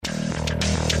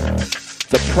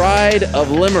The pride of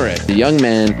Limerick, a young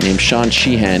man named Sean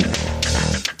Sheehan.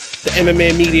 The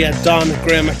MMA media, Don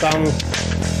Graham McDonald.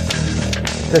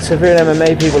 The severe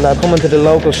MMA people that are coming to the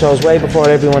local shows way before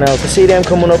everyone else. To see them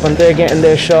coming up and they're getting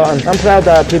their shot, and I'm proud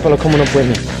that people are coming up with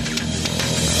me.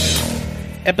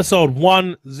 Episode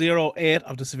 108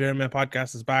 of the Severe MMA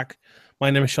podcast is back. My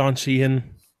name is Sean Sheehan,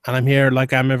 and I'm here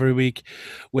like I am every week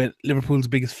with Liverpool's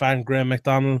biggest fan, Graham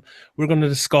McDonald. We're going to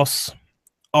discuss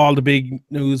all the big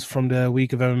news from the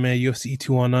week of MMA, UFC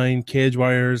 209, Cage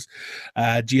Warriors,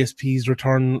 GSP's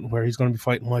return where he's going to be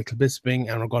fighting Michael Bisping,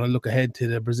 and we're going to look ahead to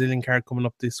the Brazilian card coming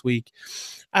up this week,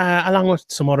 along with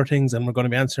some other things, and we're going to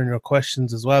be answering your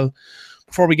questions as well.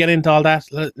 Before we get into all that,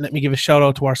 let me give a shout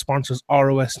out to our sponsors,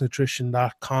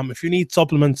 rosnutrition.com. If you need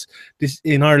supplements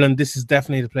in Ireland, this is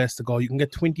definitely the place to go. You can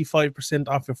get 25%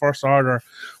 off your first order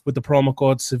with the promo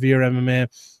code SEVEREMMA.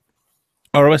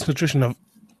 ROS Nutrition have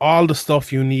all the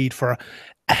stuff you need for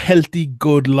a healthy,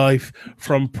 good life,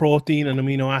 from protein and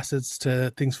amino acids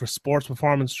to things for sports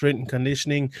performance, strength and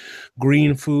conditioning,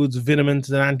 green foods, vitamins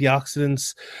and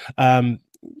antioxidants,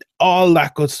 all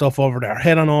that good stuff over there.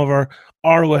 Head on over,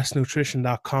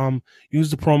 rosnutrition.com.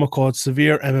 Use the promo code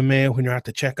SEVEREMMA when you're at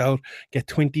the checkout. Get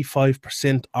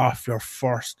 25% off your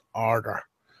first order.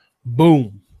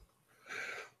 Boom.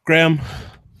 Graham,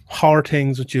 how are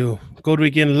things with you? Good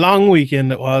weekend, long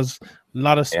weekend it was. A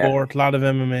lot of sport, a lot of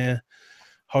MMA.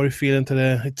 How are you feeling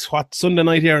today? It's Sunday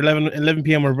night here, 11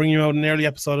 p.m. We're bringing you out an early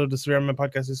episode of the Severe MMA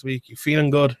podcast this week. You feeling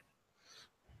good?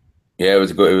 Yeah, it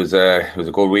was good. It was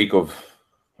a good week or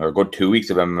a good 2 weeks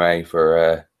of MMA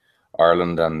for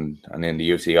Ireland and in the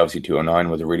UFC. Obviously,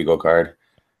 209 was a really good card.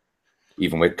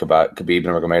 Even with Khabib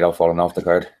Nurmagomedov falling off the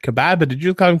card. Kebab? Did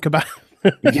you call him Kebab?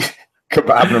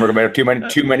 Kebab Nurmagomedov.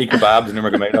 Too many kebabs in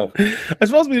Nurmagomedov. I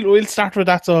suppose we'll start with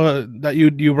that. So that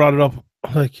you brought it up,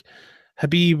 like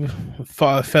Khabib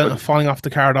falling off the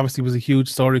card obviously was a huge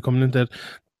story coming into it.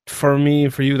 For me,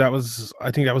 for you,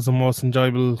 I think that was the most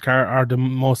enjoyable card, or the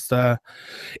most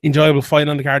enjoyable fight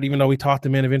on the card. Even though we thought the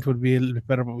main event would be a little bit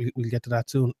better, but we'll get to that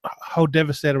soon. How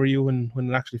devastated were you when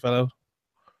it actually fell out?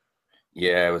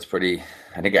 Yeah, it was pretty.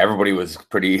 I think everybody was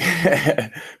pretty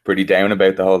down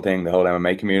about the whole thing, the whole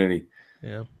MMA community.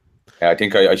 Yeah, I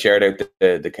think I shared out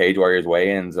the Cage Warriors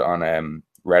weigh-ins on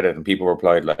Reddit, and people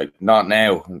replied like, "Not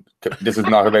now. This is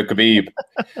not about Khabib.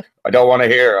 I don't want to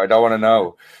hear. I don't want to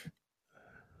know."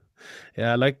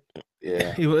 Yeah,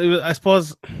 I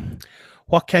suppose.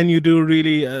 What can you do,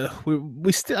 really?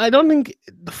 We still. I don't think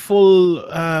the full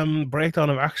breakdown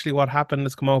of actually what happened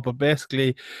has come out, but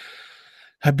basically,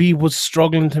 Khabib was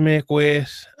struggling to make weight.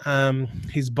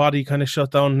 His body kind of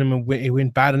shut down on him, and it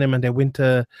went bad on him, and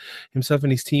himself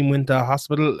and his team went to a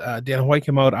hospital. Dana White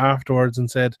came out afterwards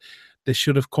and said they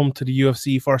should have come to the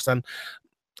UFC first. And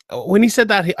when he said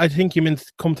that, I think he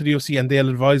meant come to the UFC and they'll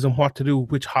advise him what to do,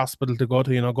 which hospital to go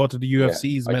to. Go to the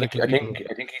UFC's medical. I think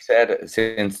he said,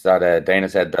 since that Dana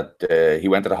said that he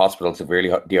went to the hospital severely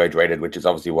dehydrated, which is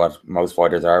obviously what most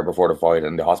fighters are before the fight,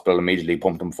 and the hospital immediately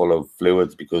pumped him full of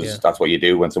fluids because that's what you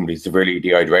do when somebody's severely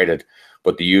dehydrated.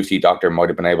 But the UFC doctor might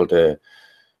have been able to.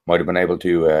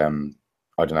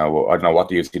 I don't know what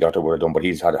the UFC doctor would have done, but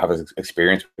he's have his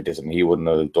experience with this, and he wouldn't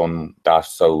have done that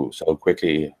so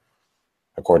quickly,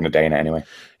 according to Dana anyway.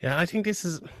 Yeah, I think this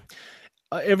is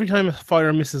every time a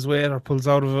fighter misses weight or pulls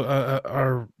out of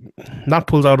or not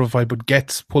pulls out of a fight, but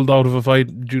gets pulled out of a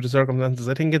fight due to circumstances.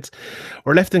 I think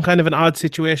we're left in kind of an odd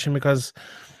situation because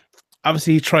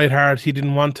obviously he tried hard. He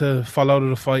didn't want to fall out of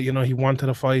the fight. He wanted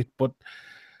a fight, but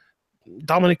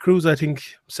Dominic Cruz, I think,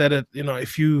 said it.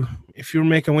 If you're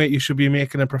making weight, you should be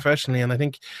making it professionally. And I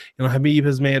think Khabib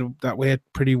has made that weight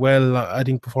pretty well. I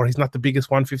think before he's not the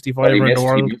biggest 155 in the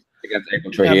world. Against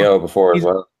April Trujillo before as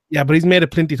well. Yeah, but he's made it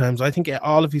plenty times. I think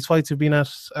all of his fights have been at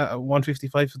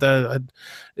 155.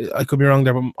 I could be wrong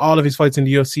there, but all of his fights in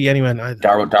the UFC anyway.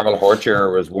 Darryl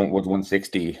Horcher was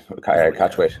 160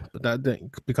 catch weight. But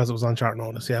because it was on short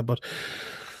notice, yeah. But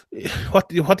what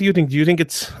do you think? Do you think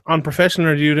it's unprofessional,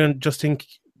 or do you just think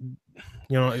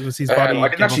it was his body? I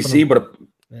didn't actually see, but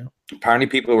apparently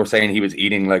people were saying he was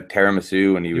eating like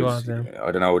tiramisu, and he was.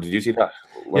 I don't know. Did you see that?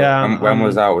 When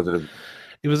was that? Was it?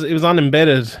 It was on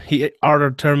Embedded. He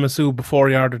ordered tiramisu before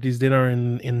he ordered his dinner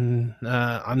on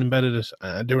Embedded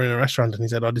during a restaurant, and he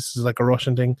said, "Oh, this is like a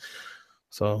Russian thing."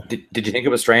 So, did you think it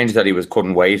was strange that he was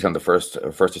cutting weight on the first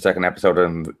or second episode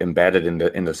and Embedded in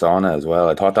the sauna as well?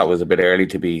 I thought that was a bit early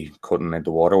to be cutting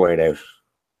the water weight out.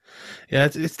 Yeah,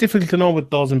 it's difficult to know with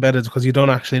those embeddeds because you don't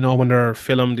actually know when they're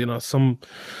filmed. Some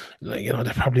they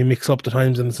probably mix up the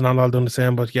times and it's not all done the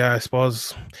same. But yeah, I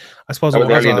suppose it was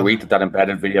early in the week that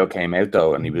embedded video came out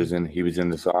though, and he was in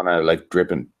the sauna like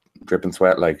dripping dripping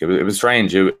sweat. Like it was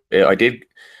strange. I did,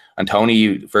 and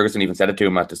Tony Ferguson even said it to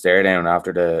him at the stare down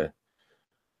after the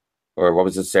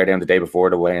stare down the day before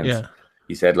the weigh-ins. Yeah.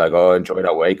 He said like, "Oh, enjoy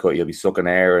that weight cut. You'll be sucking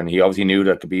air." And he obviously knew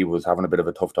that Khabib was having a bit of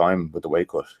a tough time with the weight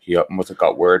cut. He must have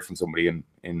got word from somebody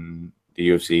in the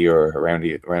UFC or around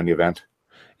the event.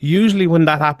 Usually, when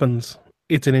that happens,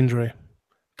 it's an injury.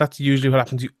 That's usually what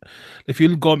happens. If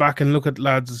you go back and look at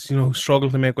lads, who struggle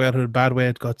to make weight or bad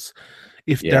weight cuts,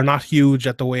 if they're not huge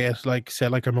at the weight, like say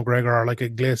like a McGregor or like a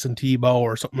Gleison Tebow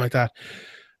or something like that,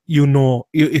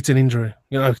 it's an injury.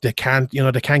 They can't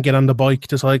get on the bike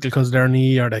to cycle because of their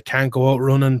knee, or they can't go out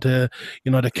running to,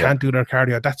 they can't do their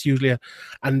cardio. That's usually it.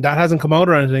 And that hasn't come out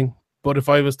or anything. But if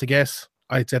I was to guess,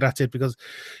 I'd say that's it, because,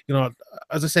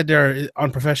 as I said there,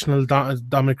 unprofessional.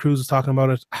 Dominic Cruz is talking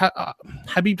about it.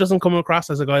 Khabib doesn't come across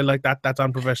as a guy like that. That's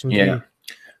unprofessional. Yeah.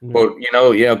 But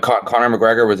Conor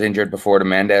McGregor was injured before the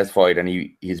Mendes fight, and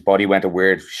his body went a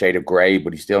weird shade of grey,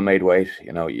 but he still made weight.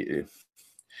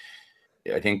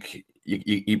 I think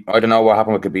I don't know what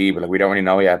happened with Khabib, but we don't really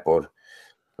know yet. But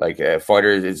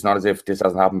fighters, it's not as if this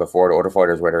hasn't happened before. The other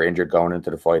fighters where they're injured going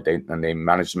into the fight, they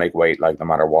manage to make weight no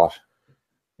matter what.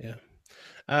 Yeah.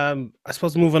 I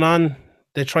suppose moving on,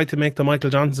 they tried to make the Michael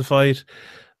Johnson fight.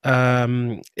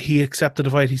 He accepted the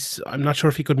fight. I'm not sure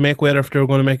if he could make weight or if they were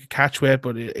going to make a catch weight,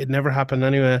 but it never happened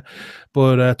anyway.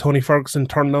 But Tony Ferguson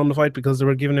turned down the fight because they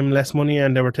were giving him less money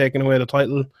and they were taking away the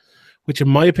title, which in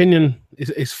my opinion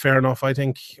is fair enough. I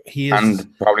think he is,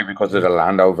 and probably because of the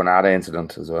Lando Venata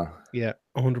incident as well. Yeah,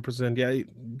 100%.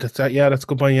 Yeah, that's a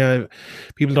good point. Yeah,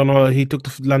 people don't know he took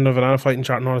the Lando Venata fight in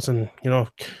short notice, and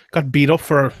got beat up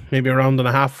for maybe a round and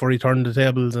a half before he turned the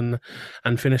tables and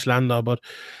finished Lando. But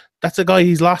that's a guy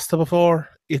he's lost to before.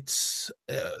 It's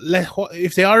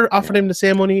if they are offering him the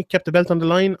same money, kept the belt on the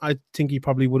line, I think he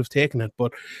probably would have taken it.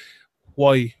 But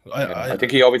why? I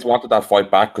think he always wanted that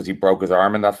fight back because he broke his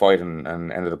arm in that fight and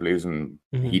ended up losing.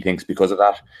 Mm-hmm. He thinks because of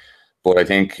that. But I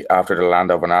think after the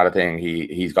Lando Venata thing,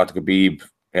 he's got the Khabib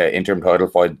interim title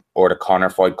fight or the Conor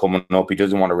fight coming up. He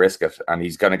doesn't want to risk it, and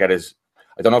he's going to get his.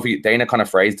 I don't know if Dana kind of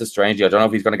phrased it strangely. I don't know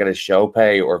if he's going to get his show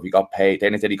pay or if he got paid.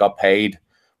 Dana said he got paid,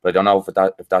 but I don't know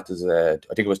if that is. I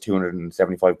think it was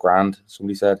 $275,000.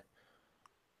 Somebody said,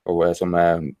 or some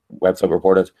website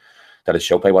reported that his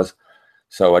show pay was.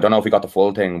 So I don't know if he got the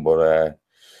full thing, but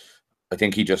I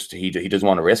think he doesn't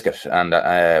want to risk it, and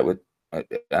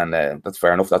that's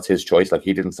fair enough. That's his choice.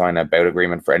 He didn't sign a bout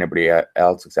agreement for anybody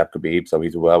else except Khabib, so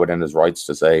he's well within his rights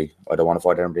to say, I don't want to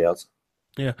fight anybody else.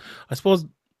 Yeah, I suppose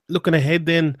looking ahead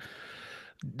then,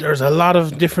 there's a lot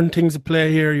of different things at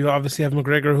play here. You obviously have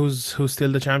McGregor, who's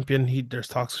still the champion. There's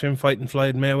talks of him fighting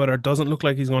Floyd Mayweather. Doesn't look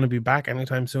like he's going to be back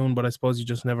anytime soon, but I suppose you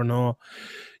just never know.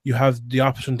 You have the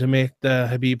option to make the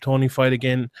Khabib-Tony fight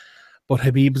again, but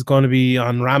Khabib is going to be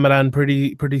on Ramadan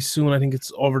pretty soon. I think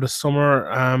it's over the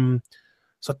summer.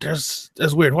 So there's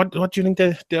weird. What do you think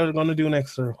they're going to do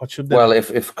next, or what should they? Well,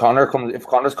 if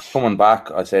Conor's coming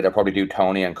back, I'd say they'll probably do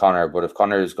Tony and Conor. But if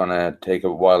Conor is going to take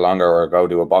a while longer or go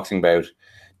do a boxing bout,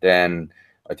 then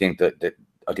I think they'll set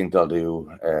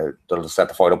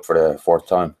the fight up for the fourth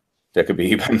time. There could be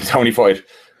even Tony fight,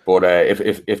 but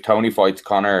if Tony fights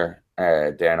Conor.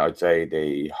 Then I'd say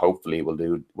they hopefully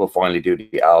will finally do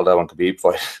the Aldo and Khabib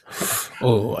fight.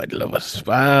 Oh, I'd love it.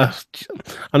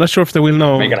 I'm not sure if they will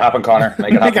now. Make it happen, Conor.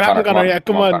 Make it happen, Conor. Yeah,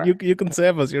 come on. You can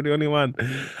save us. You're the only one.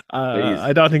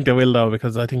 I don't think they will though,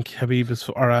 because I think Khabib is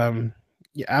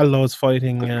Aldo is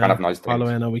fighting. Can't have nice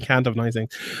things. No, we can't have nice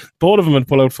things. Both of them would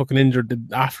pull out fucking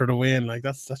injured after the win.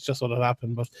 That's just what had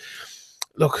happened. But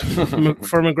look,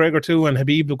 for McGregor too and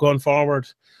Khabib going forward.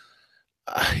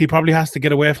 He probably has to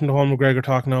get away from the whole McGregor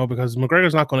talk now, because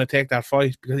McGregor's not going to take that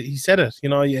fight, because he said it,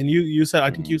 and you said, I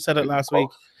think you said it last week.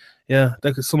 Yeah,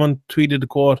 someone tweeted the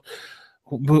quote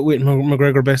with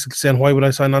McGregor basically saying, why would I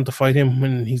sign on to fight him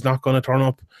when he's not going to turn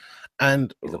up?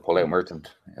 And he's a pull-out merchant.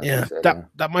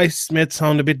 That might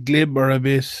sound a bit glib or a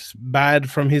bit bad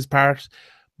from his part,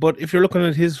 but if you're looking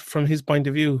at from his point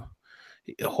of view,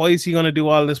 why is he going to do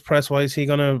all this press? Why is he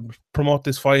going to promote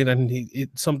this fight? And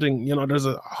it's something, there's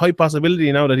a high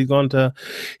possibility now that he's not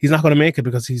going to make it,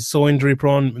 because he's so injury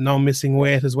prone, now missing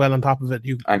weight as well on top of it.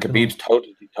 And Khabib's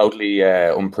totally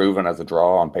unproven as a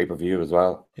draw on pay-per-view as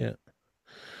well.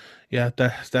 Yeah,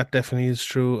 that definitely is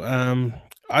true.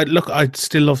 I'd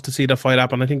still love to see the fight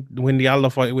happen. I think when the Aldo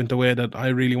fight went the way that I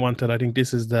really wanted, I think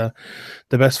this is the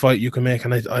best fight you can make,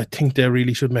 and I think they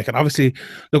really should make it. Obviously,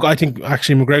 look, I think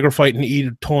actually McGregor fighting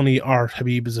either Tony or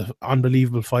Khabib is an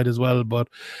unbelievable fight as well.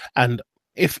 And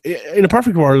if in a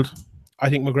perfect world, I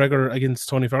think McGregor against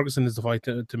Tony Ferguson is the fight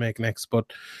to make next.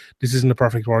 But this isn't a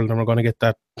perfect world, and we're going to get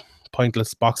that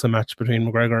pointless boxing match between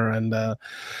McGregor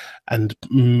and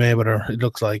Mayweather, it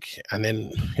looks like. And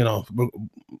then, you know,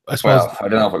 I suppose. Well, I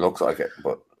don't know if it looks like it,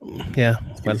 but yeah,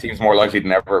 it seems more likely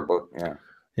than ever. But yeah.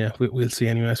 Yeah, we'll see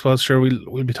anyway. I suppose, sure,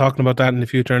 we'll be talking about that in the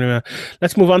future anyway.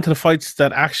 Let's move on to the fights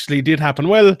that actually did happen.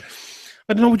 Well,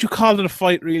 I don't know what you called it a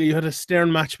fight, really. You had a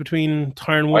stern match between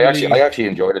Tyron Woodley. I actually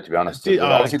enjoyed it, to be honest.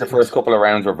 Obviously, the first couple of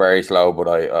rounds were very slow, but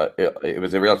it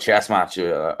was a real chess match.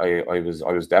 I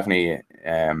was definitely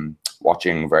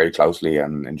watching very closely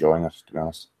and enjoying it, to be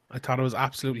honest. I thought it was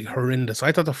absolutely horrendous.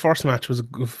 I thought the first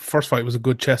fight was a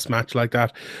good chess match like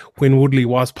that, when Woodley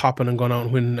was popping and going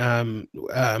on, when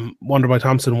Wonderboy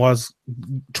Thompson was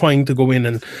trying to go in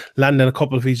and landing a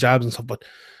couple of his jabs and stuff. But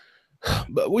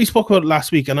we spoke about it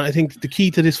last week, and I think the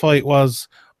key to this fight was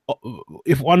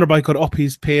if Wonderboy could up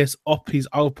his pace, up his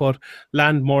output,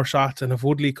 land more shots, and if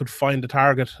Woodley could find the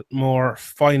target more,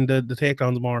 find the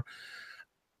takedowns more.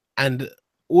 And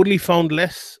Woodley found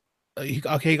less. He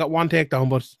got one takedown,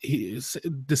 but he's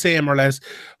the same or less,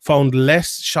 found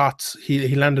less shots.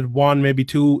 He landed one, maybe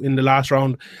two in the last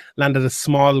round, landed a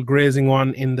small grazing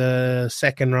one in the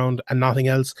second round, and nothing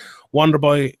else.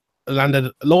 Wonderboy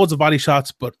landed loads of body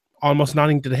shots, but almost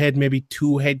nothing to the head, maybe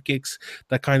two head kicks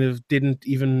that kind of didn't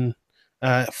even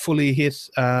fully hit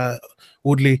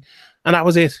Woodley, and that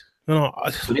was it. You know, I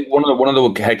think one of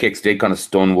the head kicks did kind of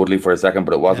stun Woodley for a second,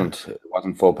 but it wasn't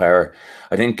full power.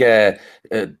 I think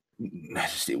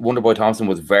Wonderboy Thompson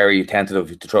was very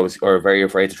tentative to throw or very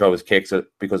afraid to throw his kicks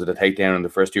because of the takedown in the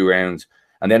first two rounds.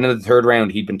 And then in the third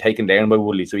round, he'd been taken down by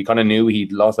Woodley, so he kind of knew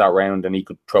he'd lost that round and he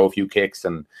could throw a few kicks,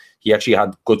 and he actually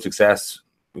had good success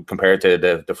compared to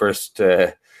the first,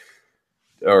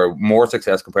 or more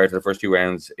success compared to the first two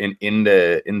rounds in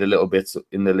the little bits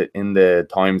in the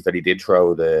times that he did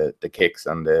throw the kicks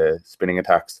and the spinning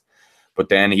attacks. But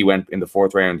then he went in the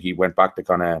fourth round. He went back to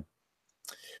kind of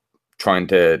trying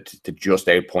to just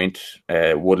outpoint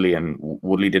Woodley, and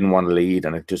Woodley didn't want to lead,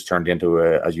 and it just turned into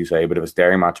as you say, a bit of a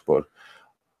staring match. But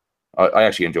I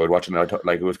actually enjoyed watching it.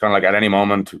 It was kind of like at any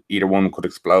moment either one could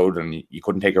explode, and you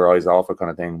couldn't take your eyes off it, kind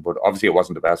of thing. But obviously, it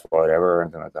wasn't the best fight ever or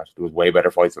anything like that. There was way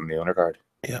better fights on the undercard.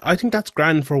 Yeah, I think that's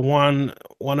grand for one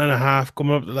and a half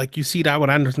coming up. Like you see that with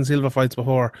Anderson Silva fights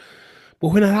before, but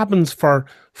when it happens for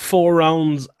 4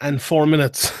 rounds and 4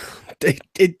 minutes.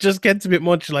 It just gets a bit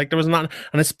much. Like there was not,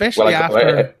 and especially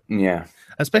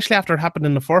especially after it happened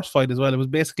in the first fight as well. It was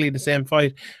basically the same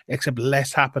fight except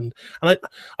less happened, and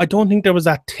I don't think there was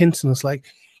that tenseness. Like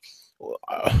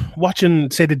watching,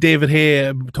 say, the David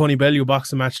Haye Tony Bellew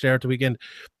boxing match there at the weekend,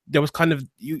 there was kind of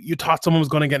you thought someone was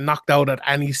going to get knocked out at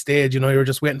any stage. You know, you were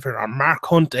just waiting for a Mark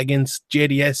Hunt against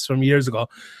JDS from years ago.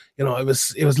 You know, it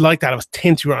was like that. It was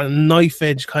tense. You were on a knife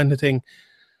edge kind of thing.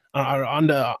 Or on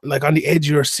the edge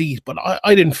of your seat, but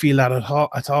I didn't feel that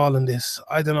at all in this.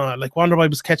 I don't know. Like Wonderboy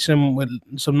was catching him with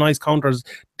some nice counters,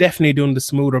 definitely doing the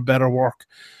smoother, better work.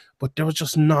 But there was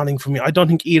just nothing for me. I don't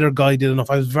think either guy did enough.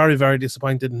 I was very, very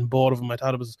disappointed in both of them. I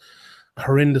thought it was a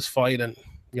horrendous fight, and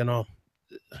you know,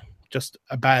 just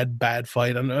a bad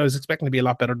fight. And I was expecting to be a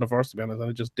lot better than the first, to be honest,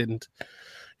 and it just didn't.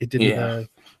 It didn't.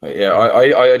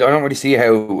 I don't really see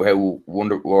how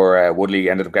Woodley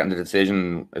ended up getting the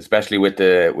decision, especially with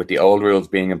the old rules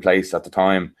being in place at the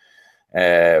time.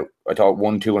 I thought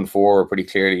 1, 2, and 4 were pretty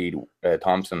clearly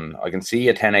Thompson. I can see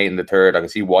a 10-8 in the third. I can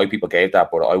see why people gave that,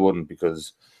 but I wouldn't,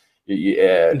 because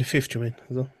in the fifth, you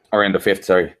mean? Or in the fifth,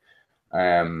 sorry.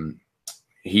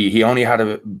 He only had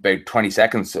about 20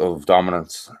 seconds of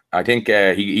dominance. I think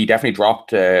he definitely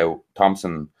dropped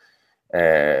Thompson.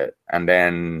 And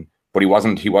then, but he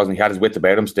wasn't. He had his wits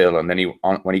about him still. And then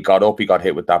when he got up, he got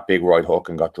hit with that big right hook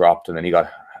and got dropped. And then he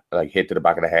got hit to the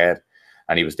back of the head,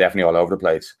 and he was definitely all over the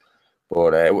place.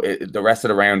 But the rest of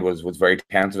the round was very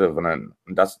tentative, and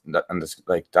that's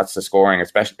the scoring,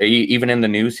 especially even in the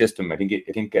new system. I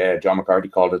think John McCarthy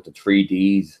called it the 3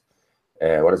 Ds.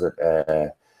 What is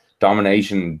it?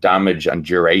 Domination, damage, and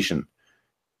duration.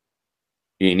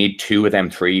 You need 2 of them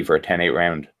 3 for a 10-8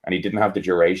 round, and he didn't have the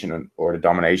duration or the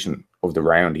domination of the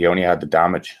round. He only had the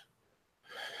damage.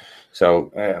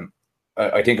 So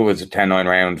I think it was a 10-9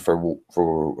 round for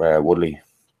Woodley,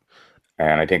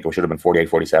 and I think it should have been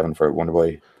 48-47 for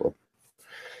Wonderboy.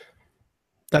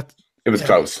 But it was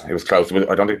close. It was close.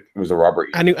 I don't think it was a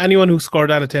robbery. Anyone who scored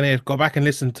that at 10-8, go back and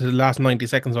listen to the last 90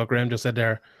 seconds of what Graham just said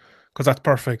there, because that's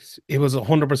perfect. It was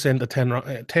 100% a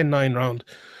 10-9 round.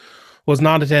 Was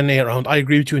not a 10-8 round. I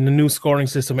agree with you. In the new scoring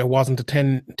system, it wasn't a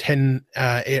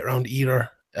 10-8 round either.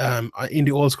 In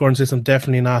the old scoring system,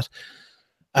 definitely not.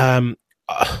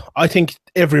 I think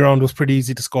every round was pretty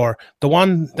easy to score. The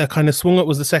one that kind of swung it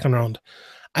was the second round.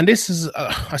 And this is,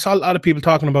 I saw a lot of people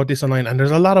talking about this online, and there's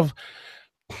a lot of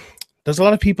There's a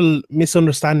lot of people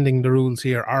misunderstanding the rules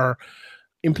here, or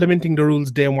implementing the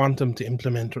rules they want them to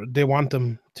implement. They want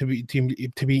them to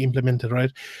be implemented,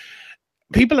 right?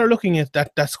 People are looking at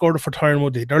that scored for Tyron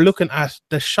Woodley. They're looking at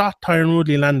the shot Tyron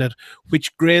Woodley landed,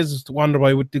 which grazed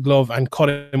Wonderboy with the glove and cut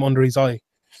him under his eye,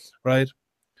 right?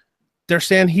 They're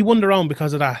saying he won the round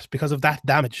because of that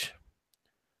damage,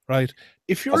 right?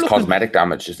 If you're looking, cosmetic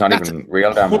damage, it's not even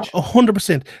real damage.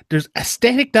 100%. There's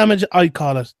aesthetic damage, I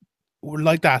call it,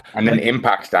 like that, and then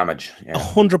impact damage.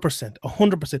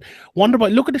 100%.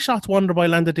 Wonderboy, look at the shots Wonderboy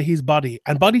landed to his body,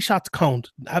 and body shots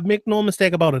count. Make no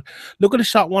mistake about it. Look at the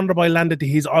shot Wonderboy landed to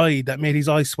his eye that made his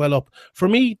eye swell up. For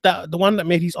me, the one that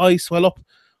made his eye swell up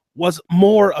was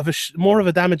more of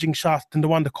a damaging shot than the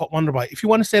one that cut Wonderboy. If you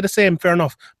want to say the same, fair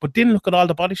enough. But then look at all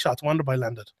the body shots Wonderboy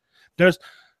landed.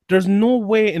 There's no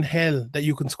way in hell that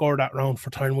you can score that round for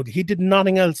Tyron Woodley. He did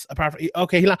nothing else apart from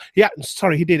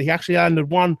he did. He actually landed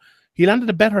one. He landed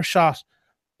a better shot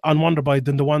on Wonderboy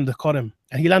than the one that cut him.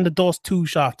 And he landed those 2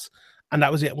 shots. And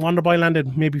that was it. Wonderboy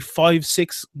landed maybe 5,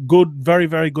 6 good, very,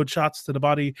 very good shots to the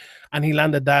body. And he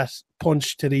landed that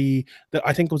punch to the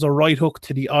I think it was a right hook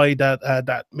to the eye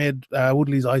that made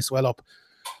Woodley's eye swell up.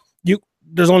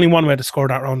 There's only one way to score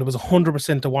that round. It was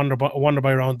 100% a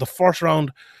Wonderboy round. The first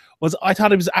round I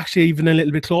thought it was actually even a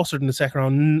little bit closer than the second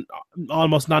round.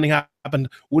 Almost nothing happened.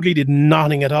 Woodley did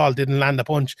nothing at all, didn't land a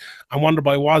punch. And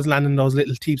Wonderboy was landing those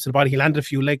little teeps to the body. He landed a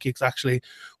few leg kicks, actually,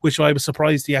 which I was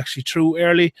surprised he actually threw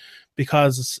early,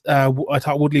 because I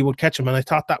thought Woodley would catch him, and I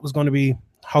thought that was going to be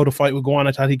how the fight would go on.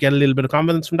 I thought he'd get a little bit of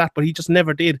confidence from that, but he just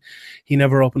never did. He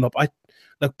never opened up.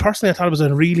 Personally, I thought it was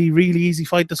a really, really easy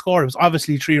fight to score. It was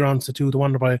obviously 3 rounds to 2 to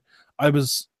Wonderboy. I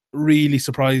was really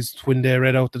surprised when they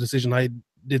read out the decision. I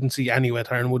didn't see any way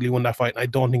Tyron Woodley won that fight, and I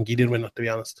don't think he did win it, to be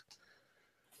honest.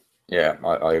 Yeah,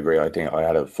 I agree. I think I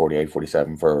had a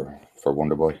 48-47 for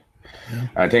Wonderboy. Yeah.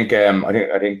 I think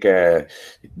the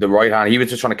right hand, he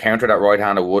was just trying to counter that right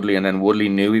hand of Woodley, and then Woodley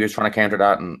knew he was trying to counter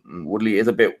that, and Woodley is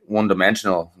a bit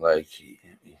one-dimensional. Like,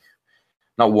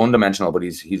 not one-dimensional, but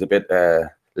he's a bit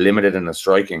limited in the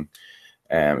striking.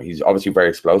 He's obviously very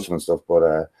explosive and stuff, but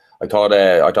I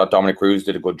thought Dominic Cruz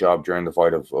did a good job during the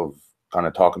fight of kind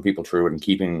of talking people through it and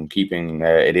keeping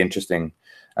it interesting,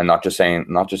 and not just saying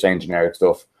generic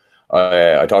stuff.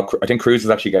 I think Cruz is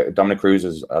actually Dominic Cruz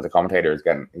as a commentator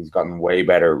he's gotten way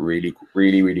better really,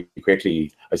 really, really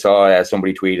quickly. I saw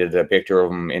somebody tweeted a picture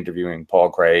of him interviewing Paul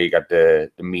Craig at the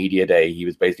media day. He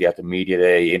was basically at the media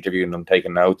day interviewing them,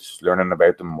 taking notes, learning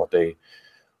about them, what their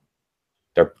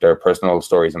personal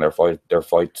stories and their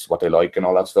fights, what they like and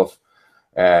all that stuff.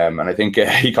 And I think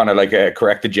he kind of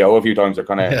corrected Joe a few times. Or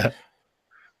kind of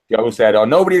Joe said, "Oh,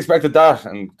 nobody expected that,"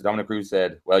 and Dominic Cruz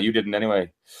said, "Well, you didn't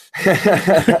anyway."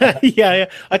 yeah.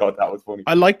 I thought that was funny.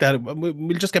 I like that.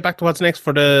 We'll just get back to what's next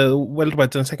for the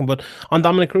welterweights in a second. But on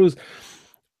Dominic Cruz,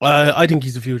 I think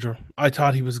he's the future. I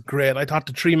thought he was great. I thought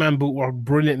the 3-man boot worked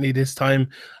brilliantly this time.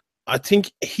 I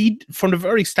think from the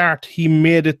very start, he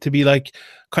made it to be like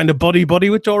kind of buddy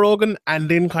with Joe Rogan, and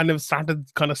then kind of started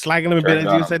kind of slagging him a bit,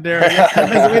 as you said there.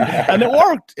 And it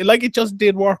worked. It just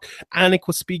did work. Anik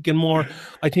was speaking more.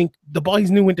 I think the boys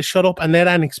knew when to shut up and let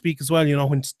Anik speak as well,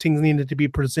 when things needed to be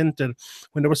presented,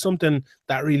 when there was something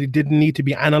that really didn't need to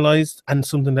be analysed and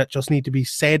something that just needed to be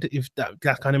said, if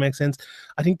that kind of makes sense.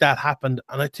 I think that happened,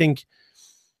 and I think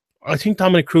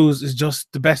Dominic Cruz is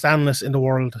just the best analyst in the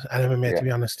world at MMA, to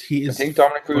be honest. He is. I think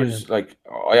Dominic Cruz, I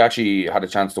actually had a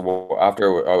chance to,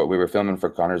 after we were filming for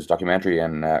Conor's documentary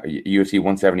in UFC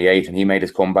 178, and he made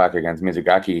his comeback against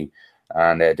Mizugaki,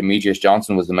 and Demetrius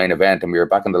Johnson was the main event, and we were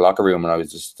back in the locker room, and I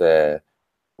was just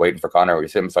waiting for Conor. We were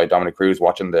sitting beside Dominic Cruz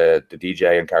watching the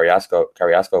DJ and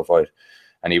Carrasco fight,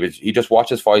 and he just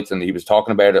watches fights, and he was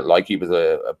talking about it like he was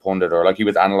a pundit, or like he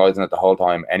was analysing it the whole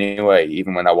time anyway,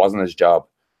 even when that wasn't his job.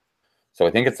 So I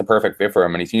think it's the perfect fit for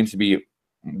him, and he seems to be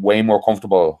way more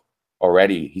comfortable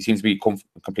already. He seems to be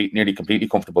nearly completely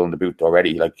comfortable in the boot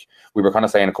already. Like we were kind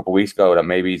of saying a couple of weeks ago that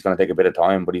maybe he's going to take a bit of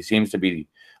time, but he seems to be.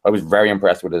 I was very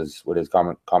impressed with his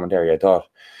commentary. I thought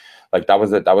that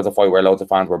was a fight where loads of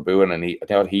fans were booing, and I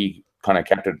thought he kind of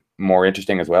kept it more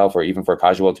interesting as well for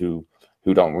casuals who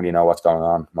don't really know what's going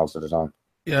on most of the time.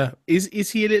 Yeah, is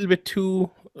he a little bit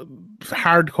too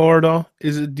hardcore though?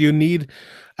 Do you need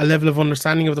a level of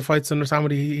understanding of the fights to understand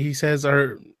what he says,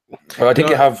 or? Well, I think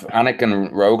you have Anik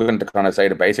and Rogan to kind of say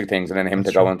the basic things, and then him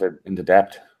to go into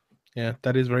depth. Yeah,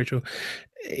 that is very true.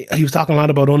 He was talking a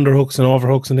lot about underhooks and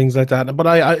overhooks and things like that. But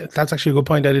I that's actually a good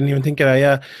point. I didn't even think of that.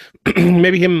 Yeah,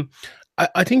 maybe him.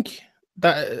 I think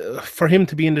that for him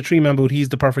to be in the 3-man boot, he's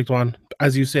the perfect one,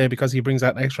 as you say, because he brings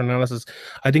that extra analysis.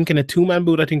 I think in a 2-man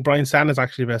boot, I think Brian Stann is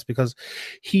actually best because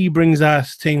he brings that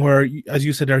thing where, as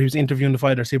you said there, he was interviewing the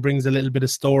fighters. He brings a little bit of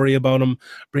story about them,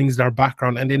 brings their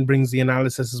background, and then brings the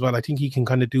analysis as well. I think he can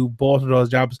kind of do both of those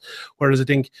jobs. Whereas I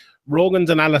think Rogan's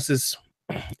analysis,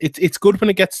 it's good when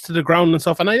it gets to the ground and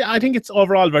stuff, and I think it's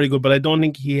overall very good. But I don't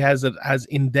think he has it as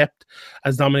in depth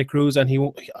as Dominic Cruz,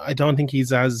 and I don't think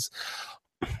he's as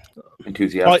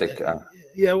enthusiastic.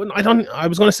 Yeah, I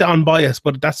was going to say unbiased,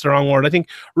 but that's the wrong word. I think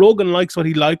Rogan likes what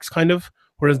he likes, kind of,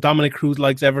 whereas Dominic Cruz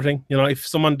likes everything. You know, if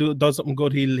someone does something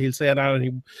good, he'll say that, and he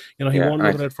won't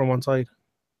look at it from one side.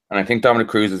 And I think Dominic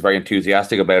Cruz is very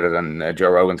enthusiastic about it, and Joe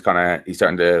Rogan's he's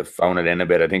starting to phone it in a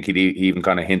bit. I think he even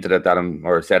kind of hinted at that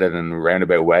or said it in a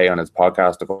roundabout way on his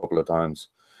podcast a couple of times,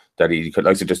 that he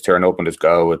likes to just turn up and just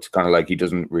go. It's kind of like he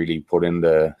doesn't really put in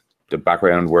the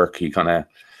background work. He kind of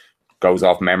goes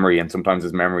off memory, and sometimes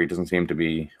his memory doesn't seem to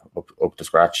be up to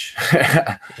scratch.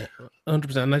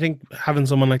 100%. And I think having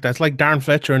someone like that, it's like Darren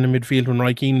Fletcher in the midfield when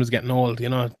Roy Keane was getting old. You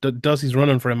know, Dusty's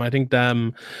running for him. I think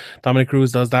Dominic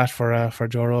Cruz does that for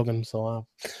Joe Rogan. So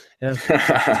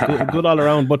yeah, good all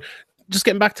around. But just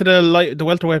getting back to the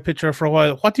welterweight picture for a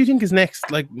while, what do you think is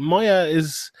next? Like, Maia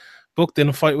is booked in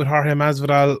a fight with Jorge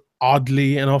Masvidal,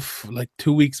 oddly enough, like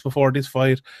 2 weeks before this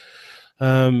fight.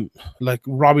 Like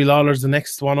Robbie Lawler's the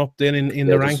next one up then in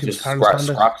the rankings. Just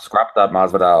scrap that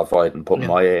Masvidal fight and put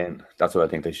Maia in. That's what I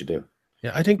think they should do.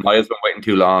 Yeah, I think Maia's been waiting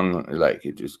too long. Like,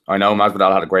 I know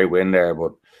Masvidal had a great win there,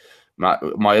 but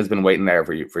Maia's been waiting there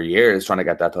for years trying to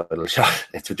get that title shot.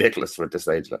 It's ridiculous at this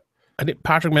stage. Like, I think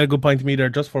Patrick made a good point to me there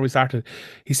just before we started.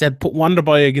 He said put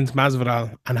Wonderboy against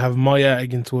Masvidal and have Maia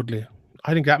against Woodley.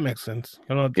 I think that makes sense.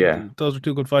 You know, those are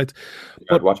two good fights.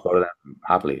 But I'd watch both of them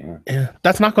happily. Yeah,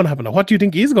 that's not going to happen. What do you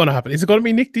think is going to happen? Is it going to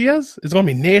be Nick Diaz? It's going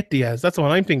to be Nate Diaz. That's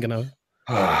what I'm thinking of.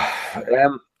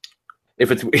 If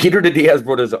it's either the Diaz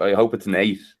brothers, I hope it's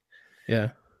Nate. Yeah,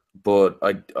 but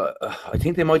I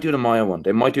think they might do the Maia one.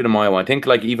 I think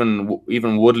like even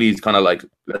Woodley's kind of like,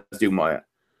 let's do Maia.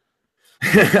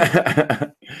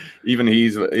 Even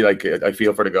he's like, I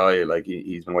feel for the guy. Like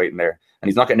he's been waiting there, and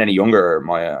he's not getting any younger,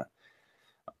 Maia.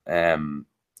 And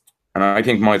I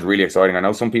think Maia's really exciting. I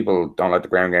know some people don't like the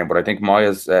ground game, but I think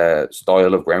Maia's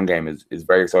style of ground game is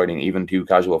very exciting, even to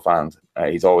casual fans.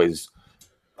 He's always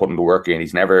putting the work in.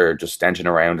 He's never just stenching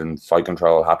around in side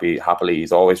control happily.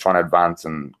 He's always trying to advance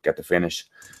and get the finish.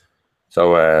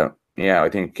 So I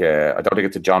think I don't think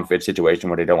it's a John Fitch situation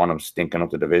where they don't want him stinking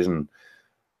up the division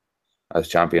as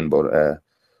champion, but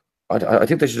I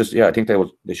think they should just I think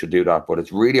they should do that. But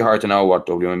it's really hard to know what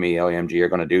WME IMG are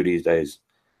going to do these days.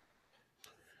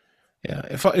 Yeah,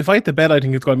 if I had to bet, I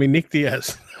think it's going to be Nick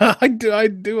Diaz. I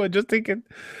do. I just think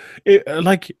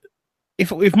like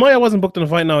if Maia wasn't booked in a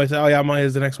fight now, I say, oh yeah, Maia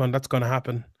is the next one. That's going to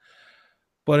happen.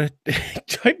 But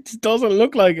it doesn't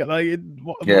look like it. Like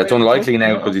it's unlikely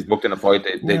now because he's booked in a fight.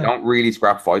 They don't really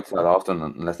scrap fights that often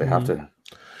unless they have to.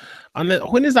 And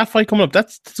when is that fight coming up?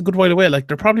 That's a good while away. Like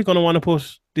they're probably going to want to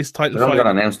put this title. It only got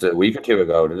announced a week or two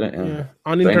ago, did it? Yeah.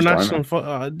 On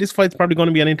international, this fight's probably going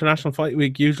to be an international fight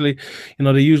week. Usually,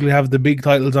 they usually have the big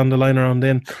titles on the line around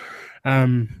then.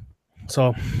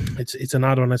 So it's an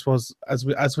odd one, I suppose. As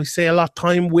we say a lot,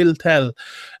 time will tell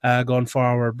going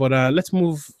forward. But let's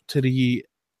move to the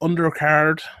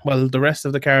undercard. Well, the rest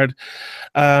of the card.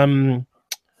 Overeem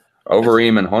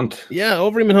and Hunt. Yeah,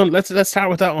 Overeem and Hunt. Let's start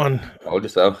with that one. Told you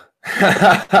so. You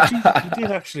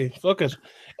did actually. Fuck it.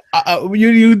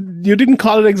 You didn't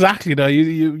call it exactly though.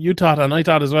 You thought, and I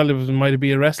thought as well, it might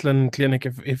be a wrestling clinic.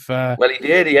 If well, he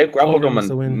did. He out-grappled him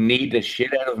and kneed the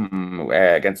shit out of him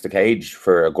against the cage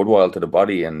for a good while to the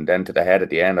body and then to the head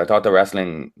at the end. I thought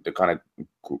the kind of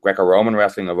Greco-Roman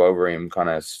wrestling of Overeem kind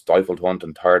of stifled Hunt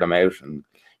and tired him out, and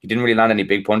he didn't really land any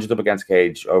big punches up against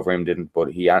Cage. Overeem didn't,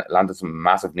 but he landed some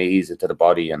massive knees to the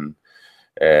body and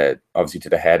obviously to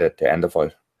the head at the end of the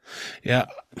fight. Yeah,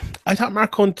 I thought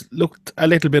Mark Hunt looked a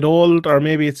little bit old, or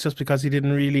maybe it's just because he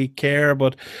didn't really care,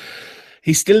 but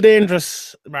he's still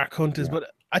dangerous, Mark Hunt is.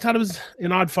 But I thought it was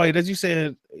an odd fight. As you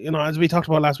said, as we talked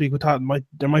about last week, we thought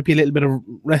there might be a little bit of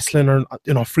wrestling or,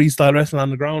 freestyle wrestling on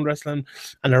the ground wrestling,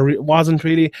 and there wasn't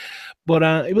really. But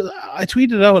it was. I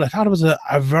tweeted out, I thought it was a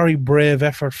very brave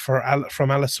effort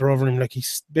from Alistair Overeem. Like, he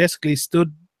basically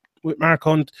stood with Mark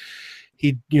Hunt.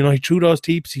 He threw those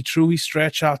teeps, he threw his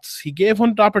stretch shots, he gave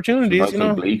Hunt opportunities.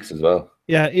 Obliques as well.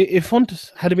 Yeah, if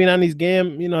Hunt had been on his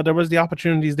game, there was the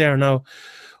opportunities there. Now,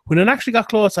 when it actually got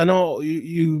close, I know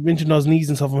you mentioned those knees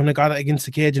and stuff. When it got against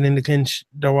the cage and in the clinch,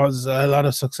 there was a lot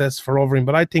of success for Overeem.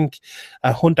 But I think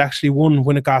Hunt actually won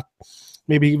when it got,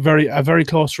 maybe a very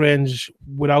close range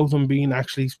without them being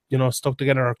actually, stuck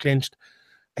together or clinched.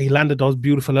 He landed those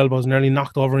beautiful elbows, nearly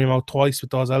knocked Overeem out twice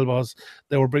with those elbows.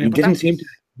 They were brilliant. Hunt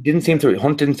didn't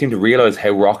seem to realize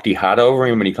how rocked he had over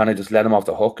him, and he kind of just let him off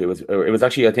the hook. It was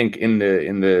actually, I think, in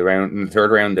the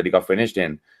third round that he got finished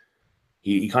in.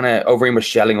 He kind of, Overeem was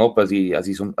shelling up as he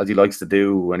likes to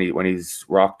do when he's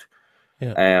rocked.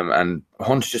 Yeah. And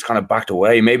Hunt just kind of backed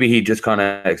away. Maybe he just kind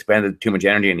of expended too much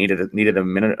energy and needed a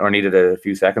minute or needed a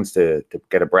few seconds to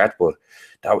get a breath. But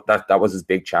that was his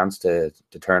big chance to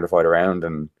turn the fight around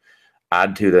and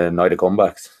add to the night of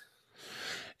comebacks.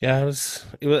 Yeah,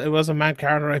 it was a mad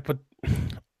card, right? But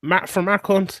for Mark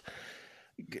Hunt,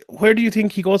 where do you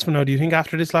think he goes from now? Do you think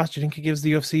after this loss, do you think he gives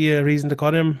the UFC a reason to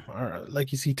cut him, or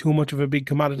like you see too much of a big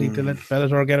commodity to let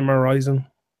Bellator get him a horizon?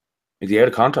 Is he out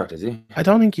of contract? Is he? I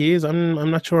don't think he is. I'm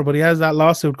not sure, but he has that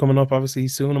lawsuit coming up. Obviously,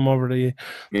 he's suing him over the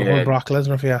whole Brock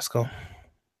Lesnar fiasco.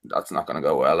 That's not going to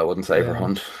go well, I wouldn't say, for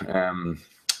Hunt.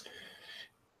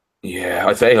 Yeah,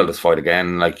 I'd say he'll just fight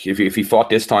again. Like if he fought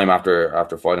this time after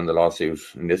fighting the lawsuit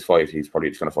in this fight, he's probably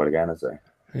just going to fight again, I'd say.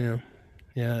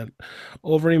 Yeah.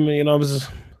 Overeem, it was a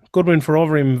good win for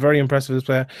Overeem. Very impressive this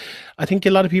player. I think a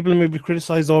lot of people maybe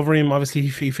criticised Overeem. Obviously,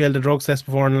 he failed the drug test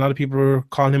before, and a lot of people were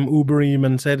calling him Ubereem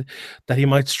and said that he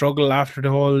might struggle after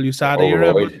the whole USADA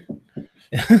era.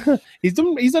 He's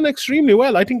done extremely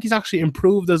well. I think he's actually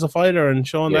improved as a fighter and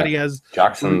shown that he has.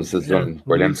 Jackson's has done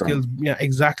brilliant skills. Yeah,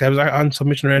 exactly. I was on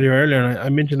submission radio earlier, and I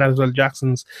mentioned that as well.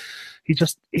 Jackson's,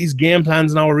 his game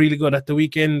plans now are really good. At the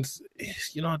weekend,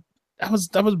 that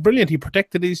was brilliant. He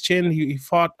protected his chin. He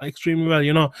fought extremely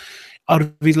well. Out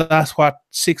of his last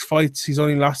 6 fights, he's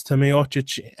only lost to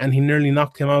Miocic, and he nearly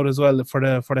knocked him out as well for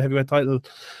the heavyweight title.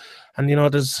 And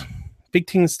there's big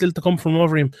things still to come from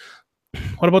Overeem.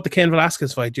 What about the Cain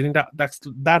Velasquez fight? Do you think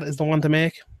that is the one to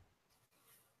make?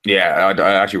 Yeah,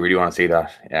 I actually really want to see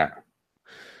that. Yeah.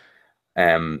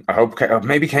 I hope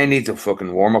maybe Cain needs a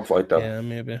fucking warm up fight though. Yeah,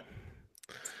 maybe.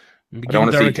 I don't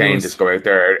want to see Cain just go out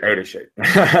there out of shape.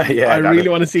 Yeah, I really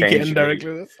want to see Cain and Derek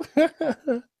Lewis.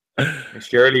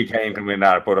 Surely Cain can win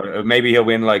that, but maybe he'll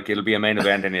win it'll be a main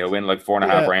event and he'll win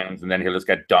 4.5 rounds, and then he'll just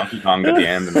get Donkey Konged at the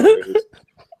end.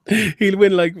 He'll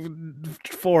win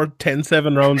 4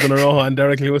 10-7 rounds in a row, and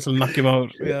Derek Lewis will knock him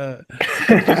out. Yeah.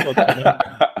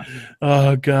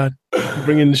 Oh God,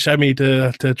 bringing Shami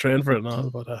to train for it now,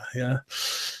 but yeah,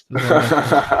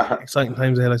 exciting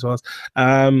times ahead, I suppose.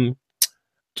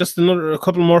 Just a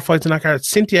couple more fights in that card.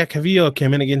 Cynthia Calvillo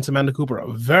came in against Amanda Cooper.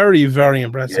 Very, very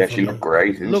impressive. Yeah, she looked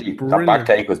great. That back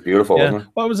take was beautiful, wasn't it?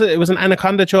 What was it? It was an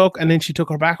anaconda choke, and then she took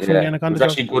her back from the anaconda choke. It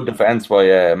was actually good defense by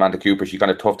Amanda Cooper. She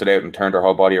kind of toughed it out and turned her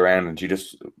whole body around, and she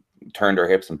just turned her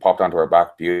hips and popped onto her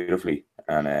back beautifully,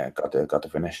 and got the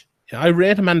finish. Yeah, I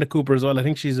rate Amanda Cooper as well. I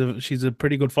think she's a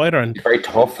pretty good fighter, and she's very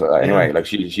tough. Anyway,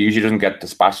 she usually doesn't get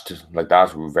dispatched like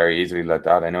that very easily like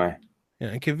that. Anyway. Yeah,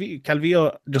 and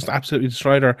Calvillo just absolutely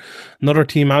destroyed her. Another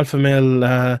Team Alpha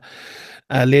Male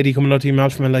lady coming out, Team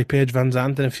Alpha Male like Paige Van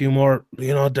Zandt and a few more.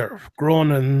 They're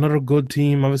growing another good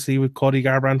team. Obviously, with Cody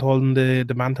Garbrandt holding the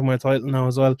bantamweight title now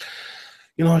as well.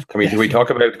 Can we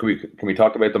talk about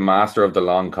the master of the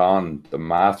long con, the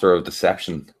master of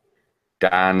deception,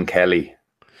 Dan Kelly?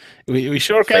 We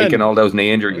sure can. Faking all those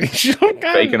knee injuries. We sure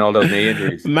can. Faking all those knee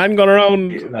injuries. Man gone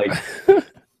around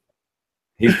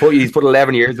He's put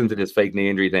 11 years into this fake knee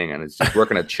injury thing, and it's just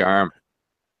working a charm.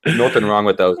 Nothing wrong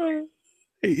with those.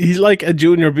 He's like a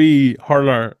junior B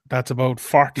hurler that's about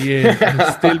 48 and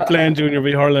he's still playing junior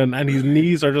B hurling, and his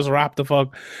knees are just wrapped the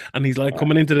fuck, and he's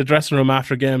coming into the dressing room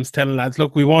after games telling lads,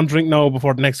 look, we won't drink now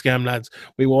before the next game, lads.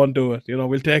 We won't do it.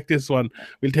 We'll take this one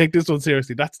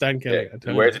seriously. That's Dan Kelly.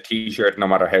 He wears a t-shirt no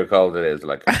matter how cold it is.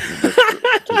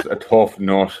 Just a tough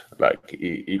nut.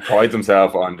 He prides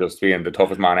himself on just being the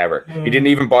toughest man ever. He didn't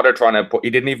even bother he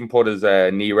didn't even put his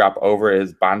knee wrap over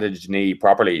his bandaged knee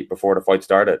properly before the fight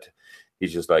started.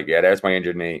 He's just there's my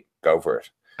injured knee. Go for it.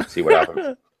 See what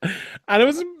happens. And it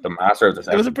was the master of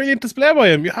the. It was a brilliant display by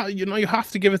him. You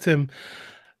have to give it to him.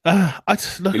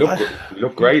 He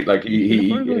looked great.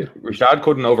 Rashad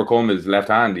couldn't overcome his left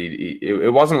hand.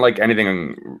 It wasn't like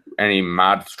any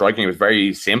mad striking. It was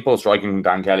very simple striking from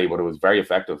Dan Kelly, but it was very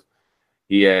effective.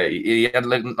 He had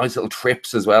nice little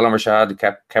trips as well on Rashad. He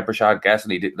kept Rashad guessing.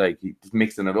 He did he just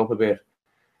mixing it up a bit.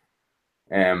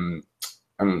 And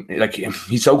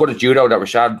he's so good at judo that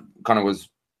Rashad kind of was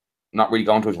not really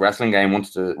going to his wrestling game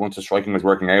once the striking was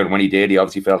working out. And when he did, he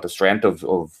obviously felt the strength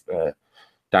of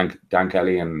Dan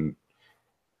Kelly and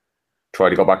tried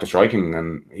to go back to striking,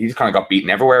 and he just kind of got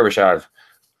beaten everywhere, Rashad.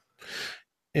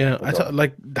 Yeah, I thought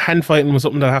hand fighting was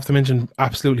something that I have to mention.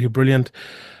 Absolutely brilliant.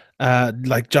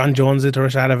 like John Jones did to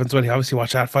Rashad Evans. Well, he obviously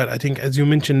watched that fight. I think, as you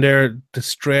mentioned there, the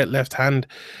straight left hand,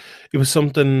 it was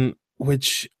something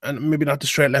which, and maybe not the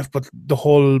straight left, but the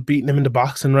whole beating him in the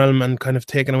boxing realm and kind of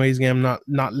taking away his game,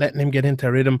 not letting him get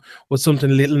into rhythm, was something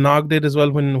Little Nog did as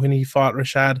well when he fought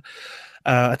Rashad.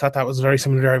 I thought that was very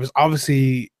similar there. It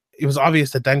was obvious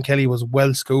that Dan Kelly was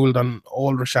well schooled on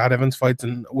all Rashad Evans fights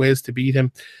and ways to beat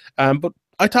him. But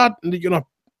I thought,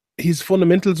 his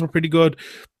fundamentals were pretty good.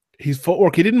 His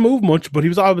footwork, he didn't move much, but he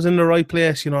was always in the right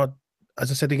place. As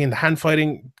I said again, the hand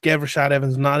fighting gave Rashad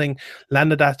Evans nothing,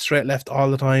 landed that straight left all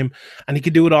the time, and he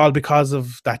could do it all because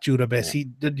of that judo base. He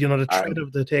did, the threat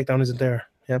of the takedown isn't there.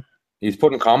 Yeah. He's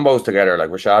putting combos together. Like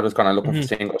Rashad was kind of looking for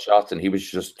single shots, and he was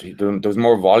just there was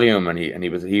more volume, and he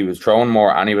was throwing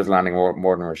more, and he was landing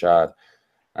more than Rashad.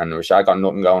 And Rashad got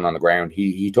nothing going on the ground.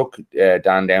 He took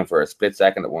Dan down for a split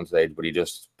second at one stage, but he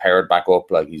just powered back up.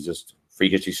 Like he's just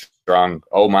freakishly strong,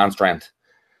 old man strength.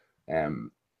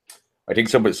 I think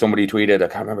somebody tweeted, I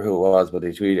can't remember who it was, but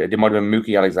they tweeted, it might have been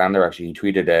Mookie Alexander actually. He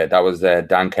tweeted that was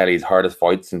Dan Kelly's hardest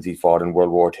fight since he fought in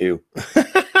World War II.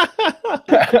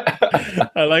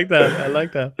 I like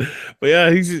that. But yeah,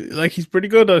 he's pretty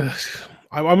good.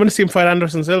 I'm going to see him fight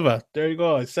Anderson Silva. There you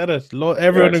go. I said it.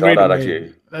 Everyone agreed. That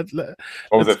actually.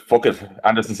 What was it? Fuck it.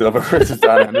 Anderson Silva versus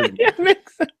Dan Anderson. Yeah,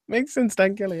 makes sense.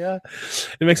 Dan Kelly. Yeah,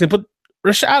 it makes sense. But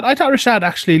Rashad, I thought Rashad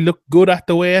actually looked good at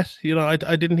the weight. I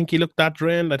didn't think he looked that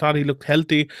drained. I thought he looked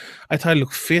healthy. I thought he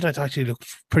looked fit. I thought he looked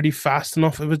pretty fast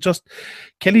enough. It was just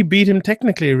Kelly beat him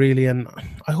technically, really. And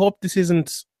I hope this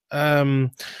isn't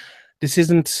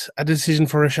a decision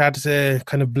for Rashad to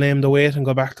kind of blame the weight and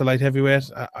go back to light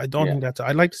heavyweight. I don't think that's.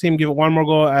 I'd like to see him give it one more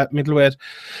go at middleweight,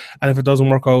 and if it doesn't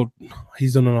work out,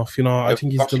 he's done enough. I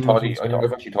think he's done enough.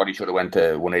 I've actually thought he should have went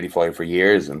to 185 for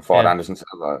years and fought Anderson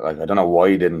Silva. Like I don't know why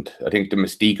he didn't. I think the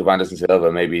mystique of Anderson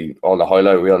Silva, maybe all the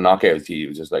highlight reel knockouts, he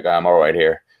was just like, I'm all right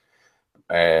here.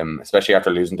 Especially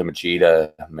after losing to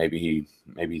Machida, maybe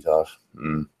he thought,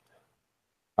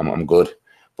 I'm good.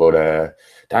 But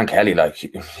Dan Kelly, like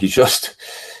he's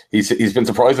been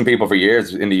surprising people for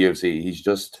years in the UFC. He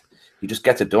just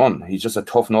gets it done. He's just a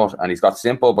tough nut, and he's got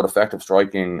simple but effective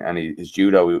striking, and his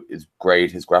judo is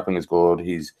great. His grappling is good.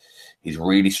 He's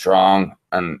really strong,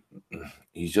 and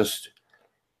he's just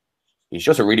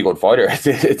a really good fighter.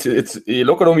 It's you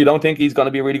look at him, you don't think he's going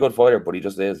to be a really good fighter, but he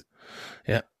just is.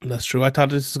 Yeah, that's true. I thought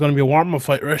this was going to be a warm-up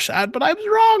fight, Rashad, but I was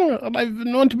wrong. And I've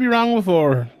been known to be wrong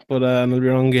before, but I'll be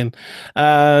wrong again.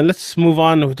 Let's move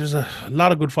on. There's a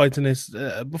lot of good fights in this.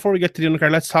 Before we get to the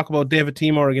undercard, let's talk about David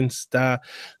Timur against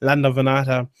Lando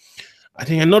Vannata. I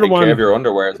think another one. Take care of your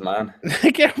underwears, man.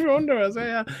 Take care of your underwears.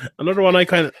 Yeah. Another one I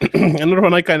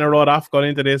kind of wrote off going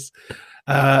into this.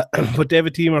 But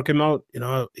David Timur came out.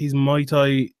 His Muay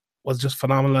Thai was just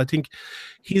phenomenal. I think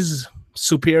his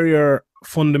superior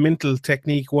fundamental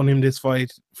technique won him this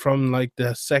fight from like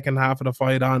the second half of the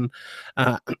fight on.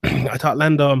 I thought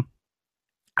Lando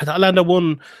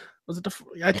won.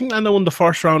 I think Lando won the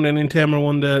first round, and then Timur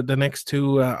won the next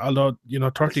two. Although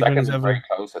 30-27. Very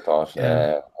close. I thought.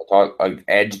 I thought I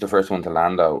edged the first one to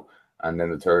Lando, and then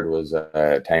the third was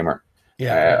Timur.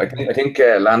 Yeah, I think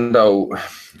Lando.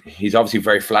 He's obviously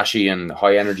very flashy and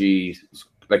high energy.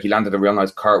 Like he landed a real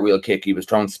nice cartwheel kick. He was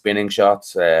throwing spinning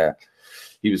shots.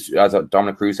 He was, as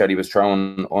Dominic Cruz said, he was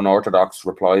throwing unorthodox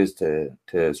replies to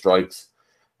strikes,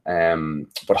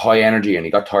 but high energy, and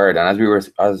he got tired. And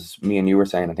as me and you were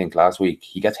saying, I think last week,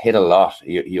 he gets hit a lot.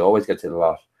 He always gets hit a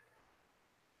lot,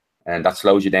 and that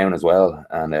slows you down as well.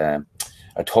 And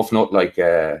a tough nut like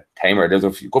Timur, there's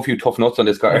a good few tough nuts on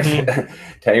this card.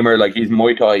 Timur, like he's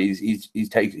Muay Thai,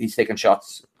 he's taking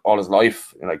shots all his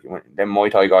life. Like them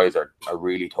Muay Thai guys are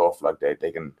really tough. Like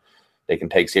they can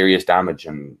take serious damage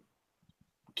and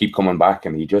keep coming back,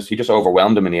 and he just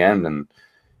overwhelmed him in the end. And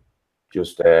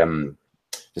just the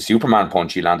Superman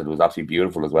punch he landed was absolutely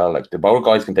beautiful as well. Like the both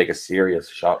guys can take a serious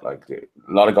shot. Like a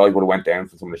lot of guys would have went down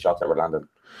for some of the shots that were landed.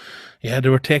 Yeah, they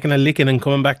were taking a licking and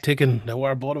coming back ticking. They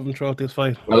were both of them throughout this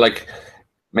fight. Well, like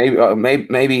maybe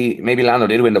Lando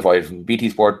did win the fight.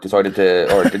 BT Sport decided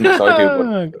to, or didn't decide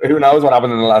to. But who knows what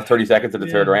happened in the last 30 seconds of the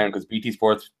third round, because BT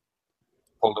Sports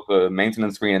pulled up a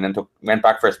maintenance screen and then went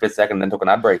back for a split second and then took an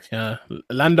ad break. Yeah,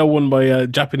 Lando won by a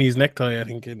Japanese necktie, I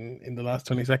think, in the last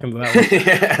 20 seconds of that one.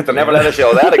 Yeah, they'll never let us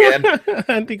show that again.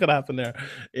 I think it could happen there.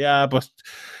 Yeah, but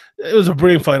it was a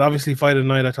brilliant fight. Obviously, fight of the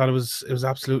night. I thought it was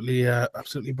absolutely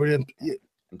brilliant.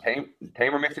 And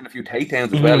Timur mixing a few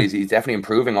takedowns as well. He's definitely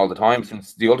improving all the time.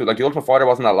 Since the Ultimate Fighter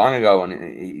wasn't that long ago,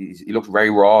 and he looked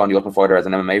very raw in the Ultimate Fighter as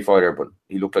an MMA fighter, but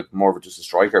he looked like more of just a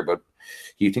striker. But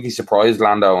he surprised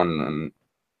Lando, and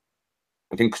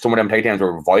I think some of them takedowns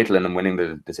were vital in him winning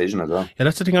the decision as well. Yeah,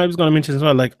 that's the thing I was going to mention as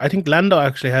well. Like, I think Lando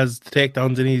actually has the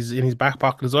takedowns in his back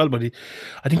pocket as well. But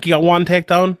I think he got one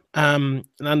takedown.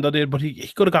 Lando did, but he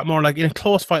could have got more. Like in a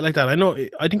close fight like that. I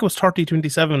think it was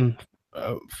 30-27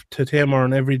 to Tamor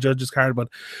on every judge's card, but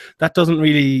that doesn't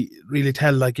really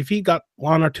tell. Like if he got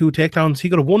 1 or 2 takedowns, he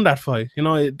could have won that fight. You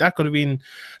know, that could have been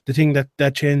the thing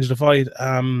that changed the fight.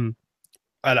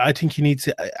 I think he needs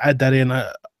to add that in.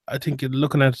 I think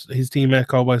looking at his teammate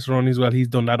Cowboy Cerrone as well, he's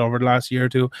done that over the last year or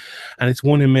two, and it's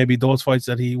won him maybe those fights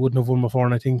that he wouldn't have won before.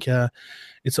 And I think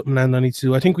it's something Lando needs to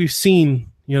do. I think we've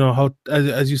seen, you know, how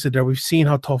as you said there, we've seen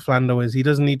how tough Lando is. He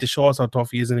doesn't need to show us how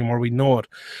tough he is anymore. We know it,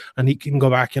 and he can go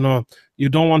back. You know, you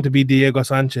don't want to be Diego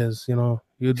Sanchez. You know,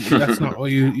 that's not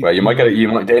what you. Well,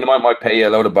 Dana might pay you a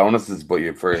load of bonuses,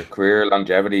 but for career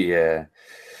longevity,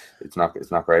 it's not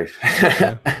great.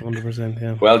 100%.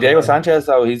 Yeah. Well, Diego Sanchez,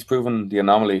 though, he's proven the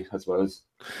anomaly, I suppose.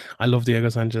 I love Diego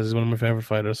Sanchez. He's one of my favorite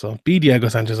fighters. So be Diego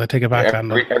Sanchez. I take it back.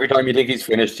 Every time you think he's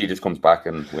finished, he just comes back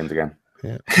and wins again.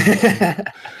 Yeah.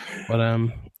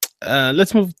 But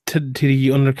let's move to the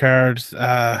undercard.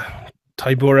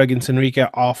 Tybura against Enrique,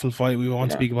 awful fight. We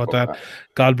won't speak about that.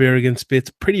 Godbeer against Spitz,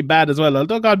 pretty bad as well.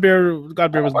 Although Godbeer was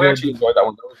good. I actually enjoyed that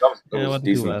one. That was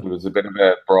decent. It was a bit of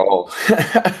a brawl.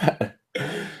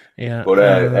 Yeah.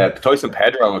 But Tyson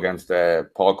Pedro against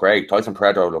Paul Craig. Tyson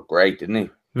Pedro looked great, didn't he?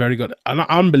 Very good. An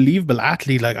unbelievable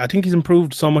athlete. Like I think he's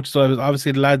improved so much. So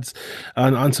obviously the lads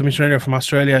on Submission Radio from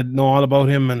Australia know all about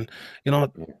him, and you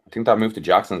know. I think that move to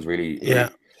Jackson's really. Yeah.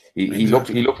 He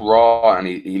looked raw, and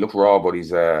he looked raw, but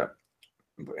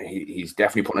he's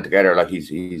definitely putting it together. Like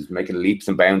he's making leaps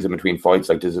and bounds in between fights.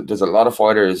 Like there's a lot of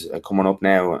fighters coming up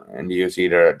now in the UFC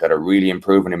that are really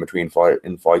improving in between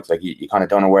fights. Like you kind of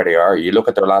don't know where they are. You look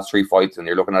at their last 3 fights and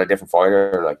you're looking at a different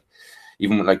fighter. Like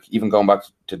even going back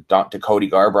to Cody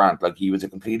Garbrandt, like he was a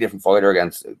completely different fighter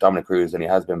against Dominic Cruz than he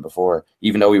has been before.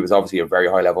 Even though he was obviously a very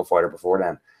high level fighter before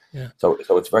then. Yeah. So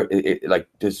it's very like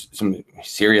there's some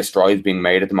serious strides being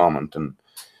made at the moment,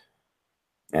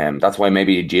 and that's why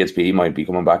maybe GSP might be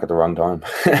coming back at the wrong time.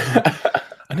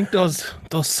 I think those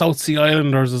South Sea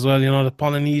Islanders as well, you know, the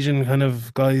Polynesian kind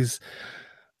of guys,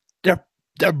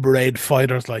 they're bred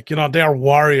fighters, like, you know, they're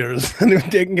warriors. And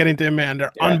they can get into them, man.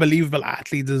 They're unbelievable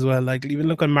athletes as well. Like, even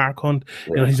look at Mark Hunt,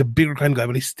 you know, he's a bigger kind of guy,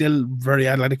 but he's still very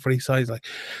athletic for his size. Like,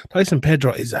 Tyson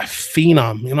Pedro is a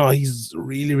phenom, you know, he's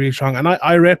really, really strong. And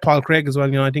I rate Paul Craig as well,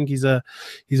 you know, I think he's a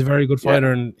very good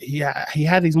fighter, and he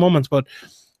had these moments, but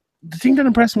the thing that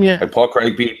impressed me, like Paul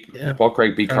Craig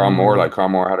beat Carl Moore. Like Carl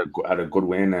Moore had a good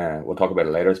win. We'll talk about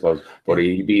it later, I suppose. But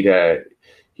he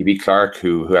beat Clark,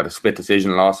 who had a split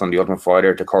decision loss on the Ultimate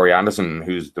Fighter to Corey Anderson,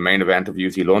 who's the main event of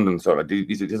UFC London. So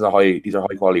these are high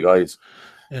quality guys,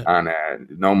 and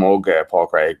no mug Paul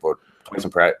Craig, but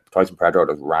Tyson Pedro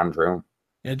just ran through him.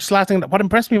 Yeah, just last thing, what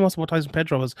impressed me most about Tyson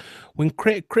Pedro was when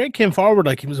Craig came forward.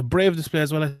 Like, he was a brave display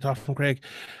as well, I thought, from Craig.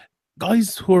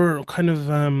 Guys who are kind of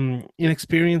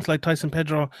inexperienced like Tyson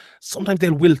Pedro, sometimes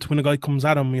they'll wilt when a guy comes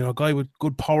at him. You know, a guy with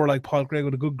good power like Paul Craig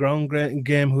with a good ground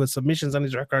game who has submissions on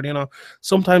his record, you know,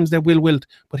 sometimes they will wilt,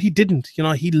 but he didn't. You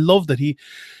know, he loved it.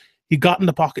 He got in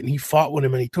the pocket and he fought with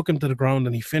him and he took him to the ground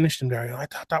and he finished him there. You know, I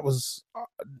thought that was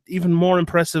even more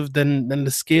impressive than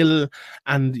the skill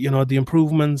and, you know, the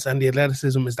improvements and the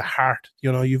athleticism is the heart.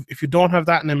 You know, if you don't have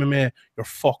that in MMA, you're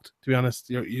fucked, to be honest.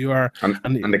 You are.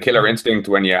 And the killer instinct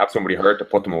when you have somebody hurt to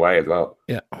put them away as well.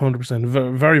 Yeah, 100%.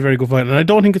 Very, very good fight. And I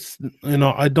don't think it's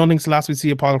the last we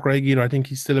see of Paul Craig either. I think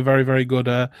he's still a very, very good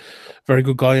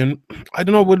guy. And I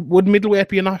don't know, would middleweight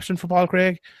be an option for Paul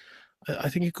Craig? I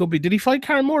think it could be. Did he fight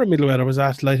Karen Moore at middleweight, or was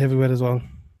that light heavyweight as well?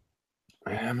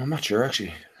 I'm not sure,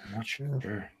 actually. I'm not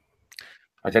sure.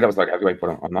 I think that was light heavyweight,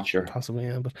 but I'm not sure. Possibly,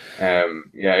 yeah. But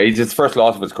he's his first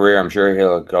loss of his career. I'm sure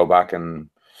he'll go back and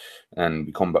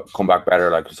come back better.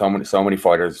 Like so many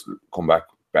fighters come back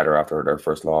better after their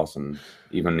first loss, and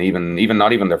even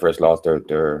not even their first loss,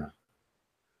 their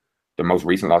most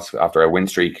recent loss after a win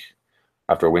streak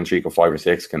of 5 or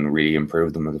 6 can really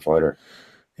improve them as a fighter.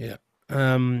 Yeah.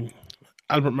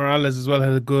 Albert Morales as well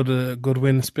had a good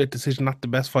win, split decision, not the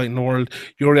best fight in the world.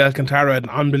 Yuri Alcantara had an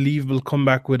unbelievable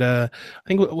comeback with I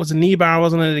think it was a knee bar,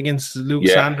 wasn't it, against Luke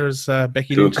Sanders,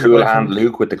 Becky Lynch.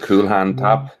 Luke with the cool hand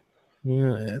tap.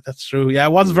 Yeah, that's true. Yeah,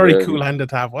 it was a very cool-handed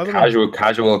tap, wasn't it?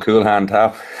 Casual cool hand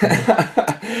tap.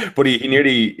 But he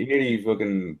nearly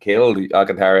fucking killed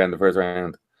Alcantara in the first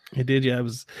round. He did, yeah.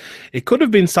 It could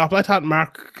have been stopped. I thought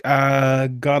Mark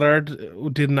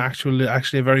Goddard did actually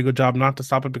a very good job not to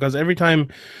stop it, because every time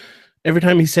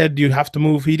he said you have to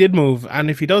move, he did move, and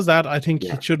if he does that, I think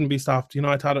it shouldn't be stopped. You know,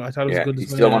 I thought it was good. He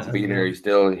still wants to be there. He's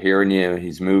still hearing you.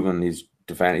 He's moving. He's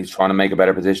defending. He's trying to make a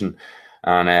better position.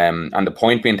 And the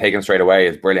point being taken straight away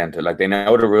is brilliant. Like, they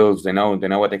know the rules, they know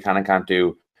what they can and can't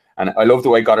do. And I love the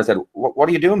way Goddard said, "What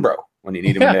are you doing, bro?" When you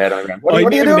need him in the head. What are you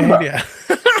doing, bro?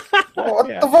 What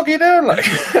the fuck are you doing? Like,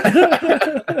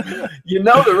 you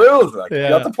know the rules. Like,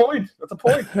 that's the point. That's the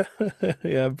point.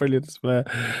 Yeah, brilliant display.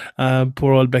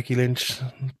 Poor old Becky Lynch,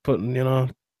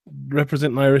 putting,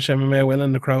 representing Irish MMA well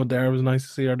in the crowd there. It was nice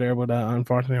to see her there, but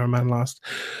unfortunately her man lost.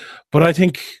 But I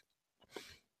think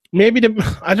maybe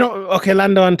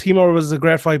Lando and Timur was a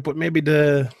great fight, but maybe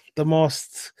the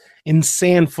most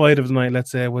insane fight of the night,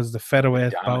 let's say, was the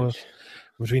featherweight bout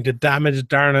between the damaged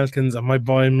Darren Elkins and my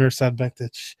boy Mirsad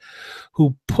Bektic,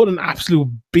 who put an absolute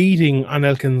beating on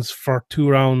Elkins for 2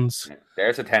 rounds.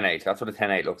 There's a 10-8. That's what a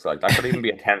 10-8 looks like. That could even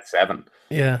be a 10-7.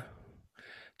 Yeah.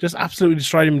 Just absolutely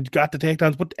destroyed him, got the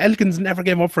takedowns, but Elkins never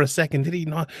gave up for a second, did he?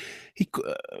 No, he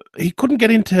couldn't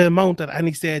get into mount at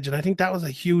any stage, and I think that was a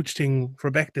huge thing for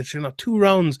Bektic. 2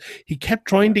 rounds, he kept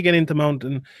trying to get into mount,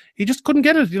 and he just couldn't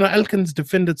get it. Elkins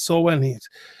defended so well.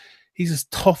 He's as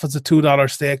tough as a $2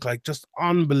 steak, like, just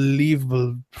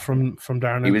unbelievable from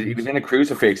Darren. He was in a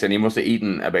crucifix, and he must have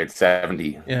eaten about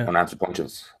 70 unanswered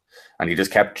punches, and he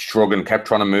just kept shrugging, kept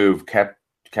trying to move, kept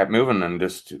moving, and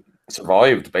just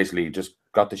survived. Basically, just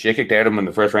got the shit kicked out of him in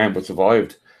the first round, but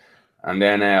survived. And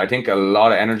then I think a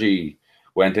lot of energy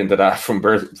went into that from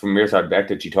Mirsad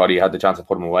Bektic. He thought he had the chance to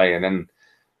put him away, and then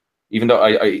even though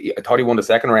I thought he won the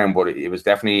second round, but it was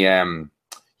definitely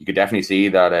you could definitely see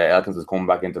that Elkins was coming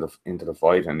back into the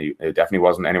fight, and it definitely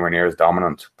wasn't anywhere near as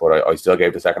dominant. But I still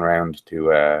gave the second round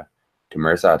to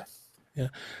Mirsad. Yeah,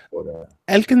 but,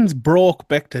 Elkins broke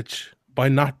Bektic by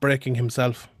not breaking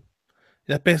himself.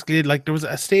 That basically, like, there was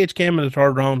a stage came in the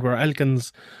third round where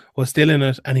Elkins was still in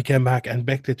it, and he came back, and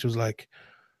Bektic was like,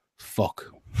 "Fuck."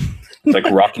 It's like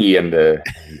Rocky, and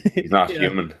he's not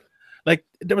human. Like,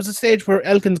 there was a stage where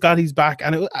Elkins got his back,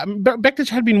 and Bektic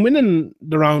had been winning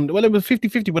the round. Well, it was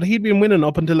 50-50, but he'd been winning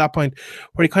up until that point,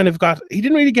 where he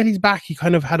didn't really get his back. He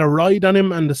kind of had a ride on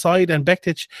him on the side, and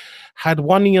Bektic had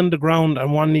one knee on the ground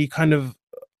and one knee kind of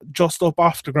just up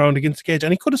off the ground against the cage,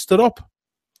 and he could have stood up.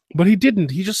 But he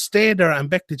didn't. He just stayed there, and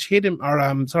Bektic hit him, or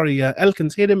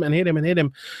Elkins hit him, and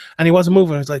he wasn't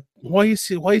moving. I was like, why is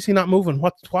he not moving?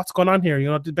 What's going on here?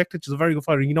 Bektic is a very good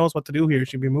fighter. He knows what to do here. He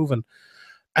should be moving.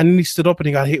 And then he stood up and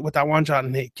he got hit with that one shot,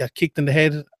 and he got kicked in the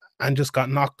head and just got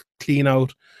knocked clean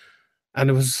out. And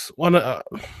it was one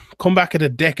comeback of the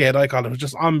decade, I call it. It was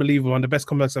just unbelievable. One of the best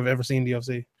comebacks I've ever seen in the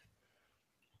UFC.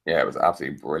 Yeah, it was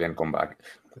absolutely brilliant comeback.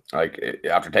 Like,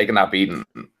 after taking that beating,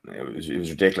 it was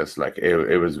ridiculous. Like,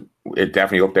 it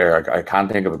definitely up there. I can't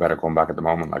think of a better comeback at the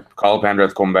moment. Like, Carl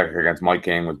Pendreth's comeback against Mike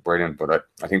King was brilliant, but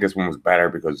I think this one was better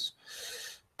because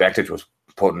Bektic was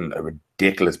putting a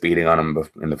ridiculous beating on him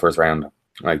in the first round.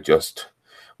 Like, just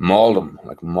mauled him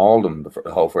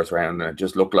the whole first round, and it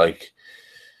just looked like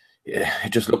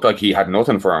he had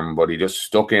nothing for him, but he just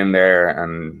stuck in there,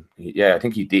 and I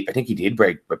think he did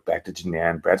break Bektic in the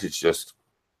end. Bektic just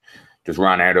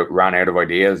ran out of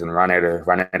ideas and ran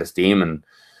out of steam, and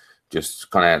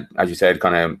just kind of, as you said,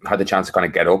 kind of had the chance to kind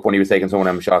of get up when he was taking some of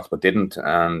them shots, but didn't,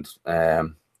 and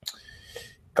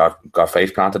got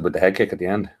face planted with the head kick at the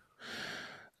end.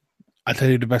 I'll tell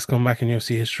you the best comeback in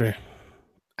UFC history: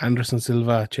 Anderson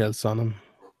Silva, Chael Sonnen.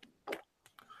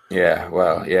 Yeah,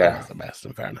 well, yeah, that's the best,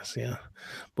 in fairness. Yeah,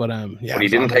 but but he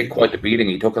didn't take quite the beating.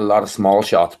 He took a lot of small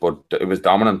shots, but it was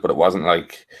dominant. But it wasn't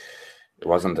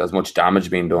as much damage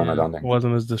being done. I don't think it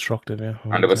wasn't as destructive. Yeah,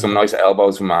 and there was some nice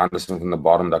elbows from Anderson from the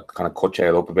bottom that kind of cut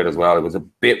Chael up a bit as well. It was a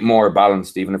bit more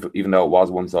balanced, even though it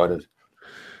was one-sided.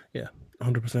 Yeah,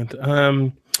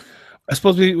 100%. I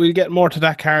suppose we'll get more to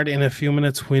that card in a few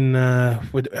minutes when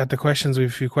at the questions. We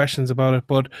have a few questions about it,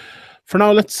 but for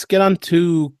now, let's get on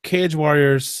to Cage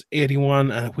Warriors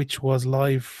 81, which was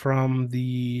live from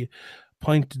the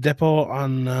Point Depot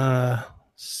on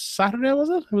Saturday, was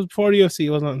it? It was before the UFC,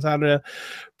 wasn't it, on Saturday?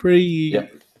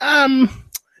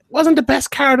 Wasn't the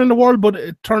best card in the world, but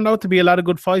it turned out to be a lot of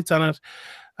good fights on it,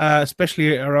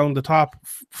 especially around the top.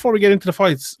 Before we get into the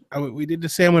fights, we did the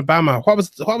same with Bama. What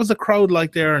was the crowd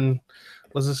like there, and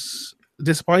was this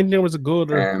disappointing or was it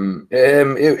good?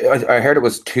 I heard it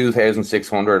was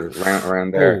 2,600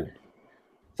 around there. Oh.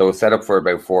 So it was set up for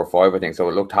about 4 or 5, I think. So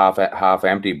it looked half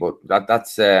empty, but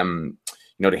that's the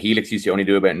Helix used to only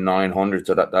do about 900.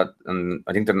 So that and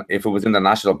I think that if it was in the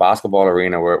National Basketball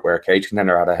Arena where Cage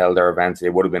Contender had held their events,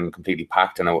 it would have been completely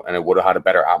packed, and it would have had a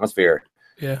better atmosphere.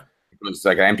 Yeah. It's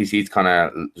like an empty seats kind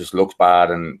of just looks bad,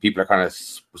 and people are kind of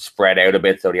spread out a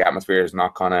bit, so the atmosphere is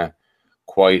not kind of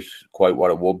quite what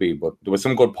it would be. But there was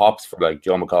some good pops for like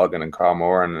Joe McColgan and Carl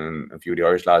Moore and a few of the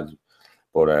Irish lads.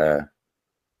 But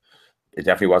it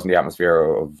definitely wasn't the atmosphere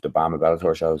of the BAMMA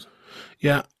Bellator shows.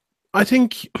 Yeah, I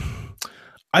think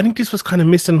this was kind of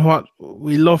missing what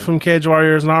we love from Cage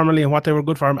Warriors normally and what they were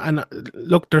good for. And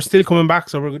look, they're still coming back,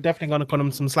 so we're definitely going to cut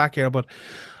them some slack here. But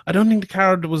I don't think the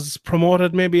card was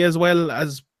promoted maybe as well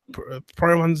as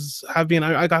prior ones have been.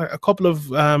 I got a couple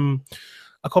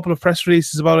of press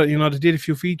releases about it. You know, they did a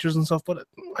few features and stuff, but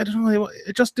I don't know.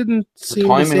 It just didn't seem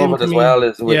the same timing of it as well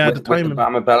is with the timing. With the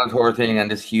BAMMA Bellator thing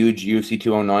and this huge UFC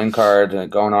 209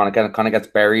 card going on. It kind of gets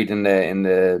buried in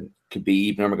the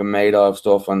Khabib Nurmagomedov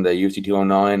stuff on the UFC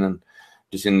 209 and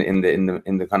just in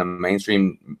the kind of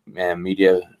mainstream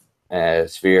media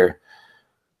sphere.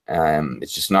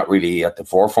 It's just not really at the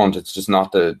forefront. It's just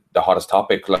not the hottest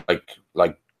topic like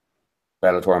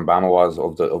Bellator and BAMMA was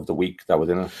of the week that was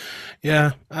in it.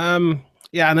 Yeah,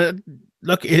 and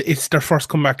look, it's their first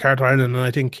comeback card to Ireland, and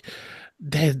I think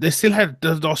they still had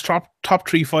those top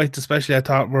three fights, especially I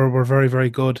thought were very, very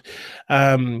good.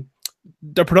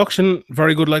 Their production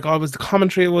very good, like always. The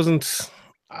commentary I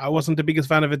wasn't the biggest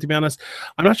fan of it, to be honest.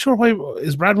 I'm not sure why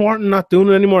is Brad Wharton not doing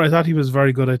it anymore. I thought he was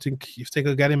very good. I think if they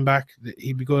could get him back,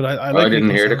 he'd be good. I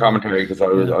didn't hear the commentary because I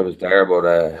was there,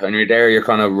 but when you're there, you're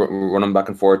kind of running back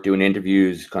and forth doing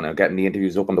interviews, kind of getting the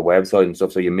interviews up on the website and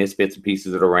stuff. So you miss bits and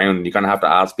pieces of the round. And you kind of have to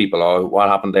ask people, "Oh, what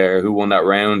happened there? Who won that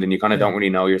round?" And you kind of don't really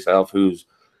know yourself can't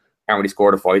really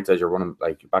score the fights as you're running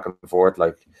like back and forth.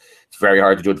 Like it's very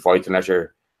hard to judge fights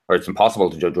or it's impossible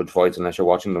to judge fights unless you're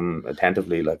watching them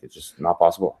attentively. Like it's just not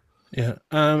possible. Yeah.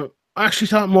 I actually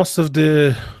thought most of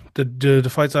the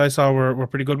fights I saw were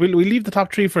pretty good. We leave the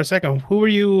top three for a second. Who were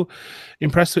you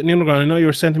impressed with in the underground? I know you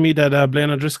were saying to me that Blaine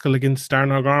O'Driscoll against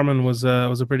Darren O'Gorman was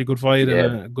a pretty good fight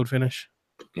and a good finish.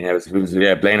 Yeah, it was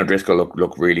Blaine O'Driscoll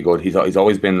looked really good. He's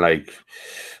always been like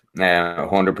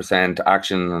 100%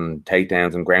 action and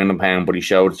takedowns and ground and pound, but he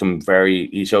showed some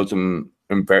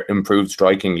improved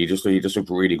striking. He just looked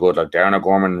really good. Like Darren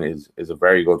O'Gorman is a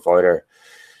very good fighter.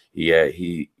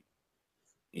 He's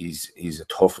a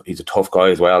tough guy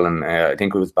as well. And I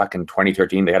think it was back in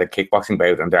 2013 they had a kickboxing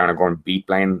bout and Darren O'Gorman beat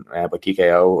Blaine by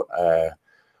TKO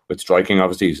with striking,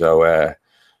 obviously. So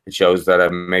it shows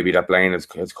that maybe that Blaine has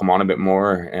come on a bit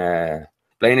more.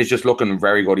 Blaine is just looking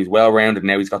very good. He's well rounded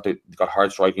now. He's got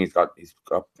hard striking. He's got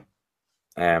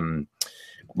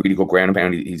really good ground and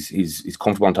pound. He's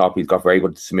comfortable on top. He's got very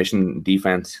good submission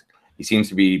defense. He seems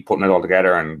to be putting it all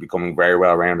together and becoming very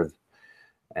well rounded.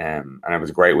 And it was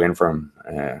a great win for him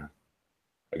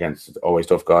against always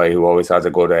tough guy who always has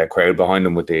a good crowd behind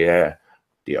him with the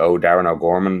Darren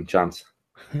O'Gorman chance.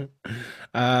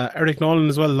 Eric Nolan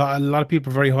as well. A lot of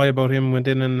people are very high about him. Went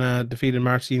in and defeated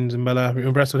Marcin Zimbella. Are you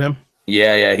impressed with him?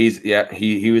 Yeah,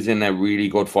 he was in a really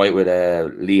good fight with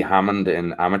Lee Hammond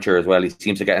in amateur as well. He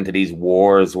seems to get into these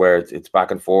wars where it's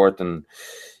back and forth, and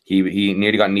he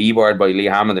nearly got knee-barred by Lee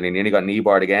Hammond, and he nearly got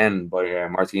knee-barred again by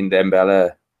Marcin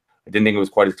Dembele. I didn't think it was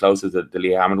quite as close as the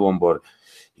Lee Hammond one, but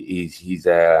he's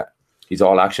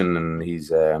all action, and he's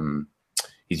young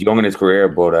in his career,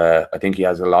 but I think he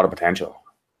has a lot of potential.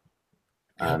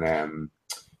 And there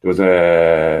was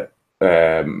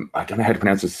I don't know how to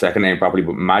pronounce his second name properly,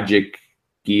 but Magic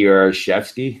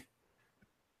Gierszewski.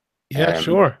 Yeah,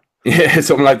 sure. Yeah,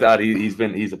 something like that.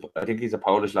 I think he's a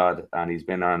Polish lad, and he's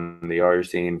been on the Irish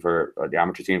scene the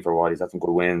amateur scene for a while. He's had some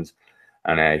good wins,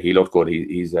 and he looked good.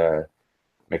 He's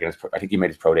making I think he made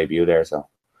his pro debut there, so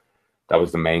that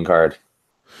was the main card.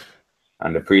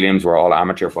 And the prelims were all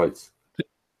amateur fights.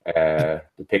 The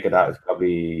pick of that is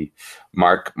probably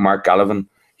Mark Gallivan.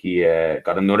 He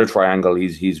got another triangle.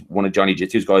 He's one of Johnny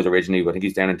Jitsu's guys originally, but I think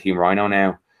he's down in Team Rhino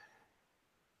now.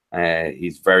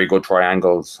 He's very good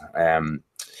triangles. I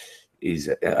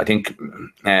think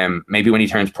maybe when he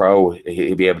turns pro,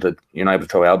 he'll be able to. You're not able to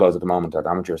throw elbows at the moment at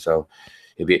amateur, so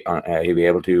he'll be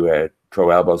able to throw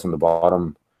elbows from the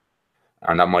bottom,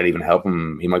 and that might even help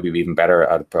him. He might be even better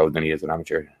at a pro than he is at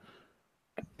amateur.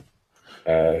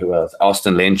 Who else?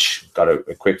 Austin Lynch got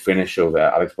a quick finish of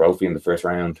Alex Brophy in the first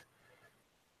round.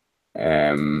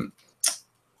 What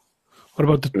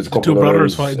about the two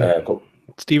brothers fighting?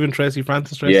 Stephen Tracy,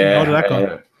 Francis Tracy. Yeah, how did that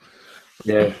go?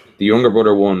 Yeah, the younger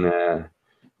brother won.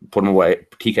 Put him away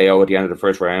TKO at the end of the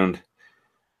first round.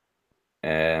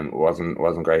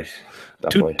 Wasn't great.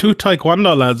 Two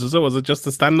Taekwondo lads. Was it just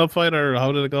a stand-up fight, or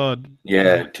how did it go?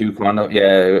 Yeah, two Taekwondo.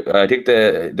 Yeah, I think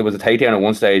there was a takedown at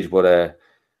one stage, but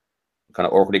kind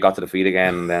of awkwardly got to the feet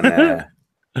again, and then.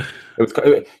 It was,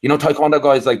 Taekwondo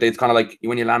guys, like it's kind of like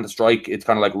when you land a strike, it's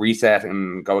kind of like reset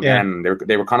and go again. Yeah.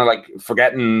 They were kind of like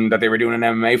forgetting that they were doing an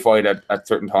MMA fight at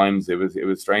certain times. It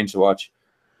was strange to watch.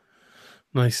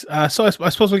 Nice. So I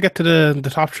suppose we'll get to the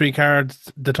top three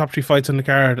cards, the top three fights on the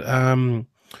card.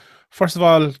 First of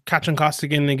all, Katrin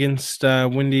Costigan against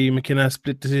Wendy McKenna,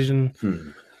 split decision.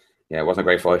 Yeah, it wasn't a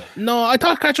great fight. No, I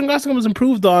thought Katrin Costigan was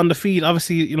improved on the feet.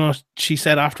 Obviously, you know, she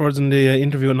said afterwards in the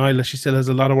interview with Nyla, she still has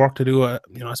a lot of work to do,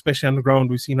 you know, especially on the ground.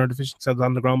 We've seen her deficiencies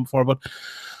on the ground before, but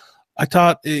I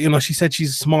thought, you know, she said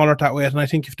she's smaller at that weight, and I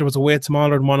think if there was a weight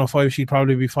smaller than 105, she'd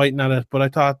probably be fighting at it. But I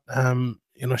thought,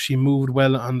 you know, she moved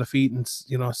well on the feet and,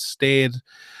 you know, stayed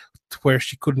to where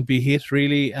she couldn't be hit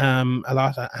really a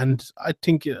lot, and I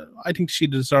think she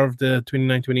deserved the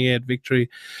 29-28 victory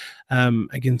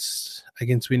against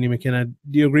Wendy McKenna.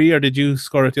 Do you agree, or did you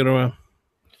score it the other way?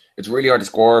 It's really hard to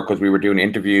score because we were doing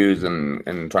interviews and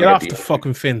trying get to off the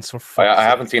fucking fence. I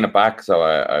haven't seen it back, so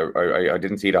I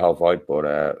didn't see the whole fight,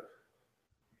 but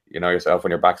you know yourself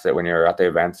when you're at the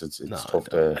events, it's tough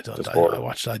to score.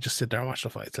 I just sit there and watch the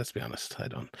fights. Let's be honest, I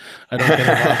don't get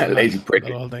involved. Lazy prick.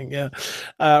 The whole thing, yeah.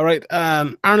 Right.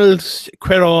 Arnold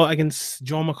Cuero against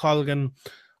Joe McColgan.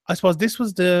 I suppose this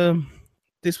was the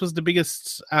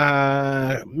biggest,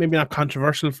 maybe not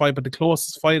controversial fight, but the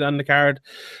closest fight on the card.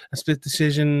 A split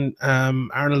decision.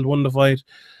 Arnold won the fight.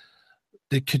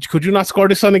 Could you not score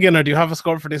this one again, or do you have a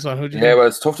score for this one? Well,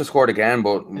 it's tough to score it again,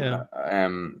 but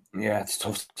it's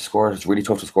tough to score. It's really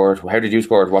tough to score it. How did you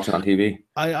score it watching on TV?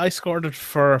 I scored it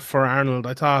for Arnold.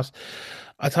 I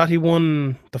thought he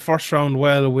won the first round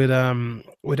well with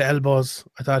elbows.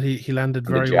 I thought he landed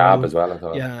very the jab well as well. I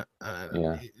thought.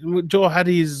 Yeah. Joe had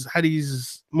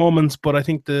his moments, but I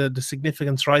think the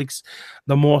significant strikes,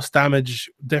 the most damage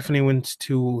definitely went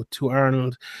to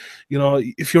Arnold. You know,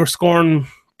 if you're scoring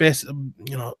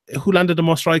you know, who landed the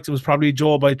most strikes, it was probably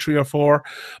Joe by 3 or 4,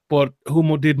 but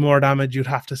who did more damage, you'd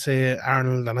have to say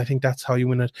Arnold, and I think that's how you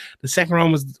win it. The second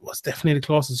round was definitely the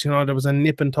closest. You know, there was a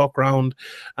nip and tuck round.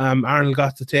 Arnold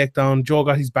got the takedown. Joe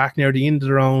got his back near the end of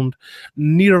the round.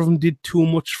 Neither of them did too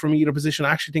much from either position. I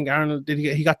actually think Arnold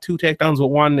he got 2 takedowns, but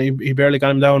one he barely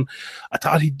got him down. I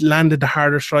thought he landed the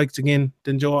harder strikes again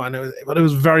than Joe, and it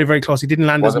was very, very close. He didn't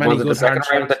land as many good hard strikes. Was it the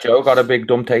second round that Joe got a big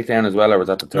dumb takedown as well, or was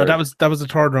that the third? No, that was the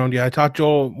third round. Yeah, I thought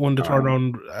Joe won the third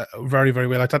round very, very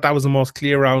well. I thought that was the most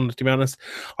clear round, to be honest.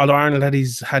 Although Arnold had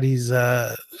his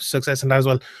success in that as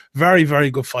well. Very,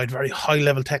 very good fight. Very high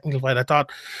level technical fight. I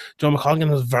thought Joe McColgan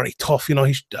was very tough. You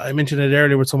know, I mentioned it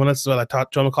earlier with someone else as well. I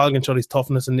thought Joe McColgan showed his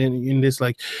toughness in this.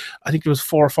 Like, I think there was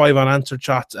 4 or 5 unanswered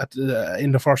shots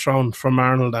in the first round from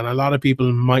Arnold, and a lot of people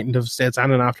mightn't have stayed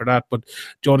standing after that. But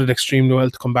Joe did extremely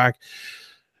well to come back.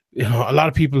 You know, a lot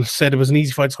of people said it was an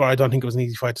easy fight to score. I don't think it was an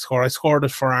easy fight to score. I scored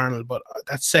it for Arnold, but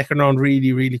that second round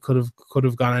really, really could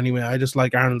have gone anyway. I just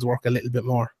like Arnold's work a little bit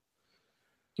more.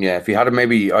 Yeah, if he had it,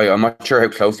 maybe I'm not sure how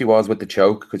close he was with the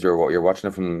choke because you're watching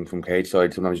it from cage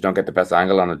side. Sometimes you don't get the best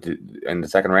angle on it in the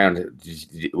second round.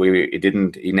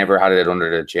 He never had it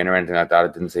under the chin or anything like that.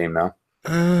 It didn't seem now.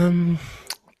 God,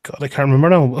 I can't remember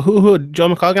now. Who Joe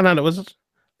McColgan had it? Was it?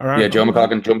 Yeah, Joe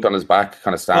McColgan jumped on his back,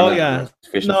 kind of standing,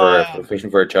 fishing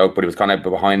for a choke, but he was kind of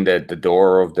behind the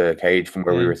door of the cage from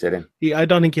where we were sitting. I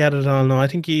don't think he had it at all. No, I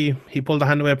think he pulled the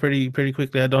hand away pretty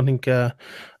quickly. I don't think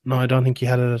he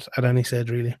had it at any stage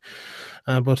really.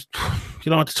 But you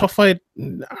know, it's a tough fight.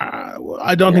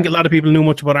 I don't think a lot of people knew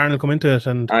much about Arnold coming into it,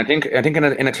 and I think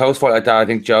in a close fight like that, I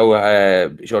think Joe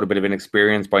showed a bit of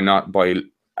inexperience by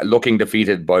looking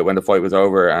defeated by when the fight was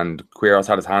over, and Quiros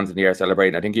had his hands in the air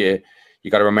celebrating. I think you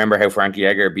got to remember how Frankie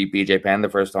Edgar beat BJ Penn the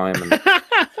first time and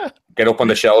get up on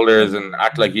the shoulders and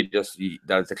act like that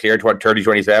it's a clear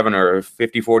 30-27 or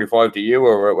 50-45 to you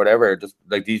or whatever. Just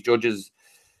like these judges,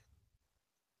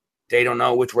 they don't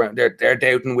know which round they're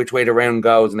doubting which way the round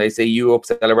goes, and they see you up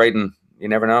celebrating. You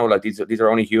never know. Like these are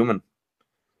only human.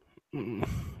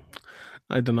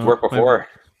 I don't know. Work before.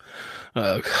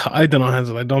 I don't know,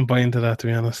 Hansel. I don't buy into that, to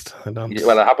be honest. I don't.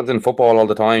 Well, it happens in football all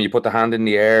the time. You put the hand in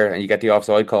the air and you get the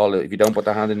offside call. If you don't put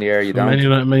the hand in the air, you don't.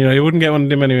 You wouldn't get one of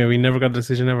them anyway. We never got a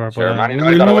decision ever. Sure, but, we'll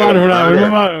move on from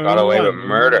that. Got away with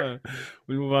murder.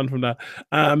 We'll move on from that.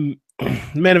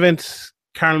 Main event,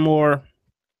 Carl Moore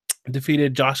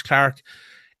defeated Josh Clark.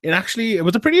 It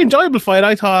was a pretty enjoyable fight,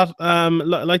 I thought.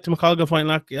 Like the McColgan fight,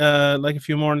 like a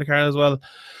few more in the card as well.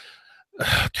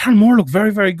 Carl Moore looked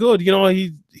very, very good. You know,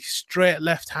 his straight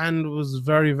left hand was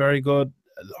very, very good.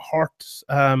 Hurt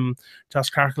Josh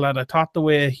Clark a lot. I thought the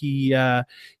way he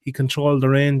controlled the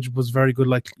range was very good.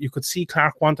 Like, you could see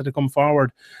Clark wanted to come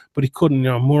forward, but he couldn't.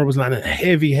 You know, Moore was landing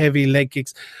heavy leg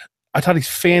kicks. I thought his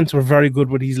feints were very good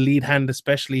with his lead hand,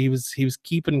 especially. He was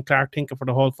keeping Clark thinking for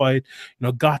the whole fight. You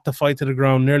know, got the fight to the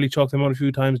ground, nearly choked him out a few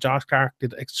times. Josh Clark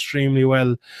did extremely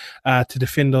well to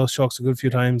defend those chokes a good few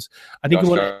times. I think Josh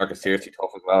Clark is seriously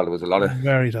tough as well. There was a lot of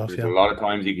very tough. A lot of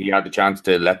times he had the chance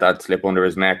to let that slip under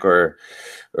his neck or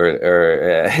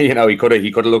you know, he could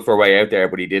have looked for a way out there,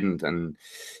 but he didn't, and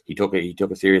he took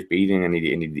a serious beating, and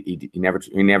he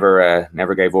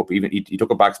never gave up. Even he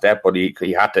took a back step, but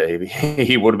he had to.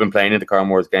 He would have been playing into Carl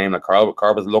Moore's game. Like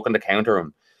Carl was looking to counter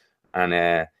him,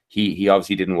 and he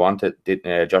obviously didn't want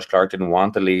it. Josh Clark didn't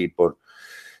want the lead, but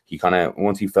he kind of,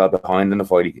 once he fell behind in the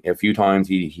fight, a few times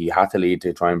he had to lead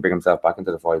to try and bring himself back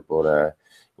into the fight, but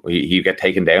he get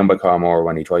taken down by Carl Moore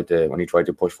when he tried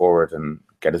to push forward and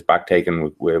get his back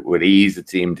taken with ease. It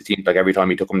seemed like every time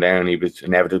he took him down, he was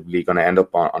inevitably going to end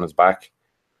up on his back.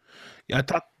 Yeah, I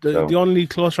thought the only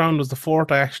close round was the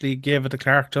fourth. I actually gave it to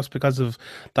Clark just because of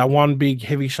that one big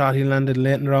heavy shot he landed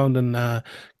late in the round, and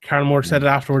Carl Moore said it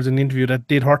afterwards in the interview that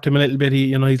did hurt him a little bit.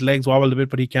 His legs wobbled a bit,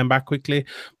 but he came back quickly.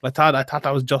 But I thought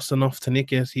that was just enough to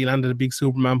nick it. He landed a big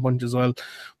Superman punch as well.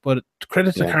 But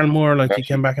credit to Carl Moore, like he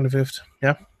came back in the fifth.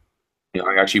 Yeah. Yeah,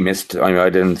 I actually missed. I mean, I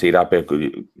didn't see that bit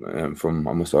from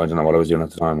almost. I don't know what I was doing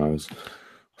at the time. We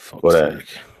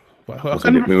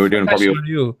were doing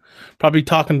probably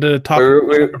talking to fans.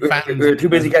 We were too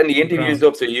busy getting the interviews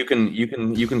up, so you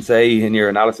can say in your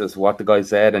analysis what the guy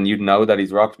said, and you'd know that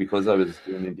he's rocked because I was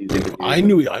doing these interviews. I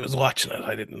knew I was watching it.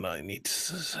 I didn't know I need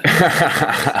to.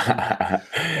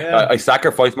 I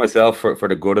sacrificed myself for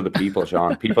the good of the people,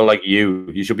 Sean. People like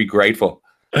you should be grateful.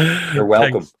 You're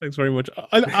welcome. Thanks very much.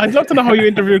 I'd love to know how you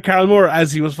interviewed Carl Moore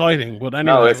as he was fighting, but anyway.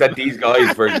 No, I said these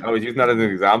guys I was using that as an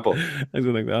example.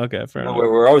 Okay, fair enough.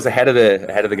 We're always ahead of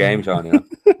the game, Sean. You know?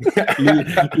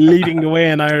 Leading the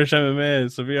way in Irish MMA,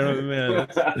 severe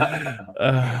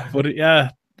MMA. But yeah,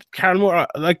 Carl Moore.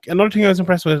 Like another thing I was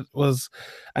impressed with was,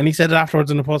 and he said it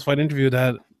afterwards in the post-fight interview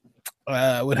that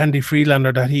with Andy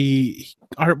Friedlander that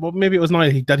maybe it was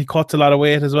not that he cuts a lot of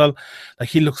weight as well. Like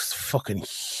he looks fucking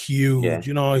huge. Yeah.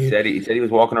 You know, he said he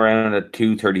was walking around at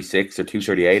 236 or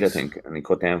 238, I think, and he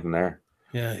cut down from there.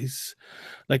 Yeah, he's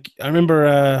like, I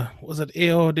remember was it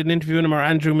AO did an interview with him, or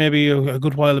Andrew maybe a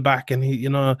good while back, and he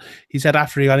said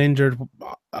after he got injured,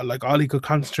 like all he could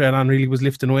concentrate on really was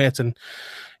lifting weights, and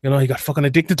he got fucking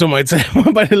addicted to him, I'd say,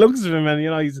 by the looks of him. And,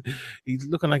 he's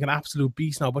looking like an absolute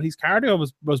beast now. But his cardio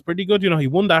was pretty good. He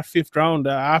won that fifth round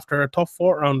after a tough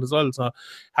fourth round as well. So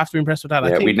have to be impressed with that.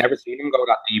 Yeah, we'd never seen him go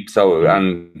that deep. So,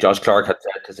 and Josh Clark had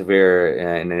said to Severe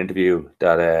in an interview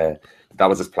that that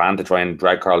was his plan, to try and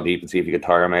drag Carl deep and see if he could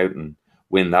tire him out and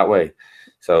win that way.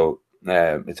 So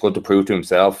it's good to prove to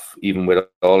himself, even with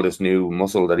all this new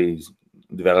muscle that he's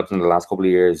developed in the last couple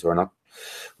of years, or not.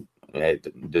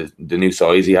 The new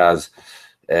size he has,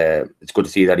 it's good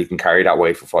to see that he can carry that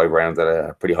weight for 5 rounds at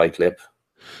a pretty high clip.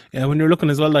 Yeah, when you're looking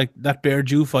as well, like that Bear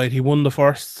Jew fight, he won the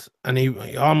first and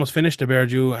he almost finished the Bear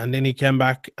Jew, and then he came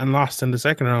back and lost in the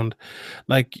second round.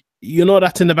 Like,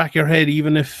 that's in the back of your head,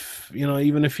 even if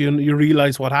you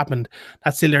realize what happened,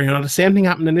 that's still there. The same thing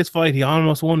happened in this fight. He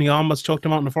almost won. He almost choked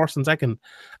him out in the first and second,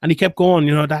 and he kept going.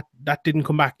 That didn't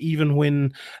come back, even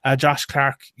when Josh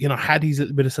Clark, had his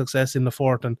little bit of success in the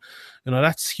fourth, and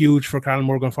that's huge for Carl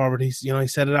Moore going forward. He's, he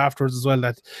said it afterwards as well,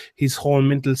 that his whole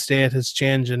mental state has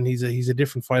changed, and he's a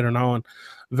different fighter now, and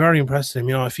very impressed him.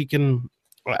 If he can.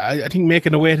 I think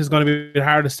making the weight is going to be the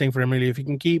hardest thing for him, really. If he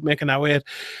can keep making that weight,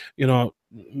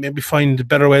 maybe find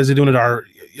better ways of doing it, or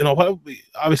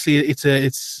obviously it's a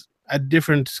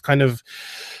different kind of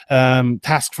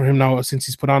task for him now since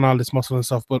he's put on all this muscle and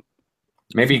stuff. But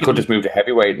maybe he could just move to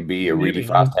heavyweight and be a really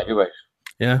fast heavyweight.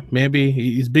 Yeah, maybe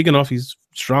he's big enough, he's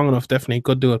strong enough. Definitely he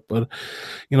could do it. But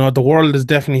the world is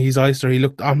definitely his oyster. He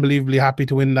looked unbelievably happy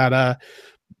to win that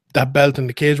belt, and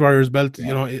the Cage Warriors belt,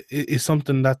 is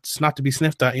something that's not to be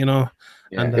sniffed at, Yeah.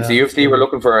 And if the UFC were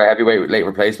looking for a heavyweight late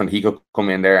replacement, he could come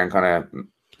in there and kind of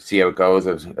see how it goes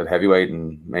at heavyweight,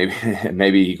 and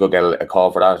maybe he could get a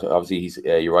call for that. Obviously, he's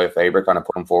Uriah Faber kind of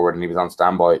put him forward, and he was on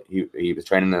standby. He was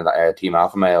training in Team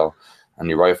Alpha Male, and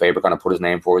Uriah Faber kind of put his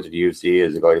name forward to the UFC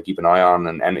as a guy to keep an eye on,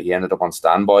 and he ended up on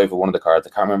standby for one of the cards. I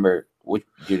can't remember which.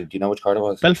 Do you know which card it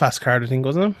was? Belfast card, I think,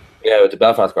 wasn't it? Yeah, the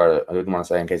Belfast card. I didn't want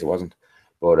to say in case it wasn't.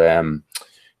 But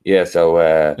yeah,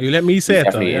 so you let me say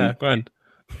it though. Yeah, go on.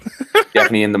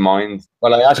 Definitely in the mind.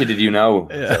 Well, I actually did.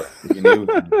 Yeah. So you knew.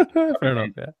 Fair enough.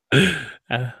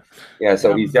 Yeah. Yeah.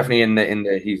 So he's definitely in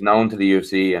the. He's known to the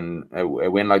UFC, and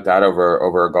a win like that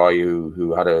over a guy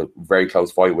who had a very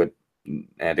close fight with the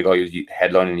guy who's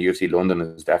headlining the UFC London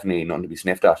is definitely nothing to be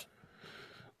sniffed at.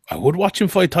 I would watch him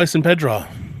fight Tyson Pedro.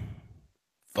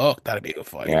 Fuck, that'd be a good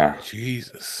fight. Yeah.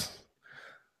 Jesus.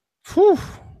 Whew.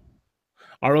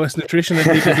 ROS Nutrition,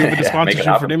 I need to do with the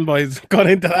sponsorship for them boys. Got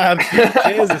into that.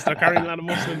 Jesus, they're carrying a lot of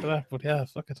muscle into that. But yeah,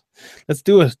 fuck it. Let's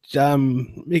do it.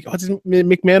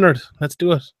 Mick Maynard. Let's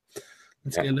do it.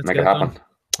 Make it happen.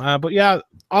 But yeah,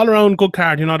 all around good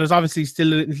card. You know, there's obviously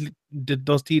still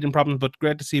those teething problems, but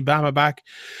great to see Bama back.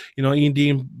 You know, Ian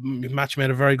Dean match made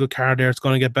a very good card there. It's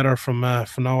going to get better from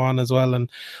now on as well, and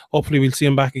hopefully we'll see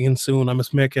him back again soon. I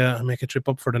must make a trip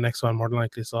up for the next one more than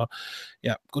likely. So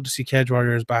yeah, good to see Cage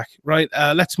Warriors back. Right,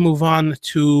 let's move on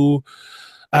to.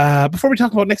 Before we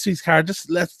talk about next week's card, just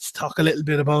let's talk a little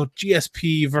bit about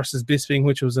GSP versus Bisping,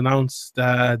 which was announced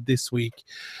this week.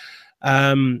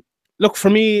 Look, for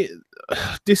me,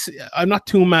 I'm not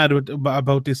too mad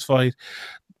about this fight.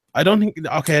 I don't think,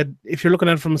 okay, if you're looking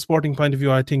at it from a sporting point of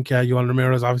view, I think Yoel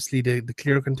Romero is obviously the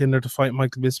clear contender to fight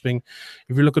Michael Bisping.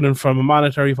 If you're looking at it from a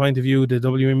monetary point of view, the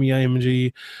WME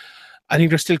IMG, I think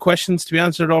there's still questions to be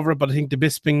answered over it, but I think the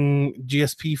Bisping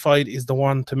GSP fight is the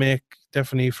one to make,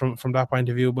 definitely from that point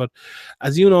of view. But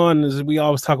as you know, and as we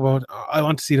always talk about, I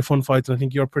want to see the fun fights, and I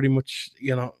think you're pretty much,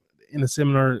 you know, in a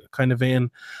similar kind of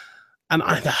vein. And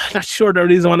I'm not sure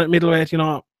there is one at middleweight. You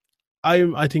know,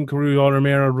 I think Yoel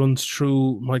Romero runs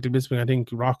through Michael Bisping. I think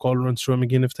Rockhold runs through him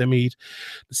again if they meet.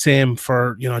 The same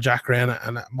for, you know, Jack Reyna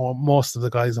and most of the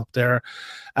guys up there.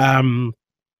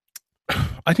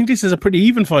 I think this is a pretty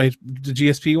even fight, the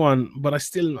GSP one, but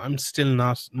I'm still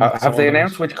not. Have they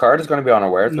announced which card is going to be on or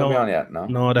where it's going to be on yet?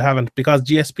 No, they haven't, because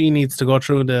GSP needs to go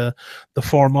through the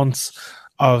 4 months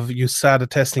of USADA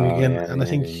testing again, and I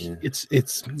think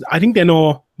it's. I think they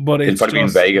know, but it's probably in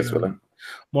Vegas with them.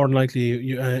 More than likely,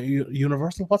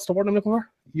 universal. What's the word I'm looking for?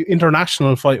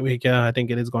 International Fight Week. Yeah, I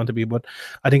think it is going to be, but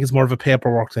I think it's more of a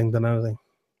paperwork thing than anything.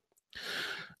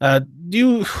 Do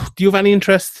you have any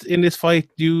interest in this fight?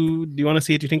 Do you want to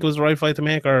see it? Do you think it was the right fight to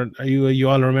make, or are you a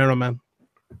Yoel Romero man?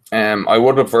 I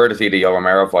would prefer to see the Yoel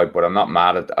Romero fight, but I'm not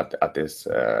mad at this.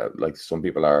 Like some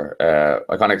people are.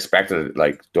 I kind of expected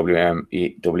like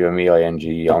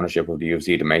WMEING ownership of the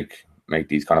UFC to make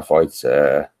these kind of fights.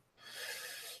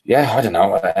 Yeah, I don't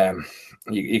know.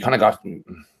 You kind of got.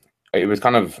 It was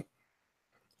kind of.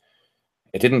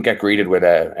 It didn't get greeted with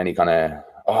any kind of.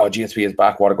 Oh, GSP is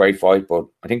back! What a great fight! But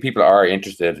I think people are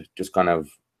interested. Just kind of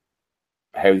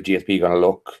how's GSP going to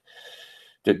look.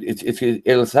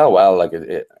 It'll sell well. Like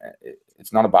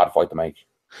it's not a bad fight to make.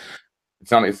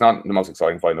 It's not the most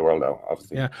exciting fight in the world, though.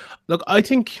 Obviously. Yeah. Look, I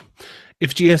think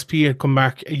if GSP had come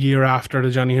back a year after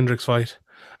the Johnny Hendricks fight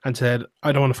and said,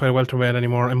 "I don't want to fight welterweight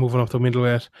anymore. I'm moving up to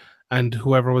middleweight," and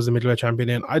whoever was the middleweight champion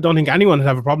in, I don't think anyone would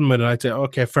have a problem with it. I'd say,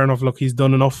 okay, fair enough. Look, he's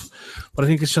done enough. But I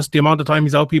think it's just the amount of time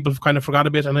he's out, people have kind of forgot a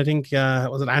bit. And I think,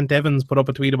 was it Ant Evans put up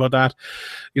a tweet about that,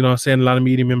 you know, saying a lot of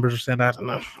media members are saying that.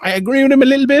 And I agree with him a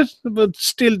little bit, but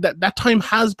still that time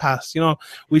has passed. You know,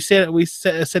 we said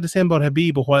the same about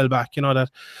Habib a while back, you know, that,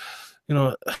 you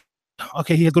know,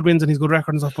 okay, he had good wins and he's good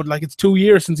record and stuff, but like it's 2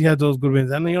 years since he had those good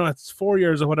wins. And, you know, it's 4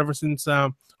 years or whatever since,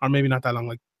 or maybe not that long,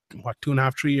 like,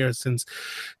 2.5, 3 years since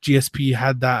GSP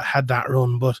had that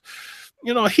run, but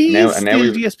you know he's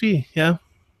still GSP, yeah.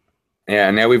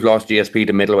 And now we've lost GSP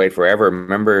to middleweight forever.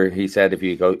 Remember, he said if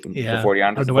you go before the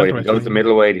Anderson fight, if he goes to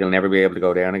middleweight, he'll never be able to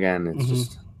go down again. It's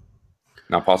just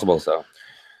not possible. So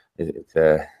it's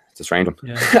a strange one.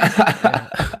 Yeah.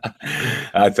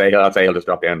 I'd say he'll just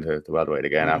drop down to welterweight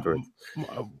again afterwards.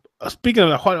 Speaking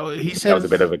of what he said, that was a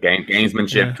bit of a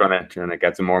gamesmanship, trying to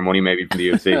get some more money maybe from the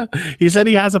UFC. He said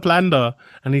he has a plan though,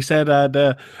 and he said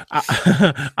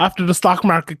after the stock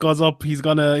market goes up, he's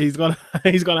gonna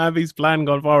have his plan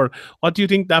going forward. What do you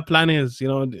think that plan is? You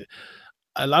know,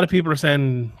 a lot of people are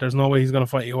saying there's no way he's gonna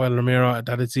fight Yoel Romero.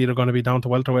 That it's either going to be down to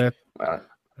welterweight.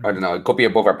 I don't know. It could be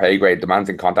above our pay grade. The man's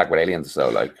in contact with aliens, so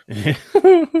like.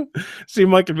 See,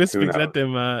 Michael Bisping said to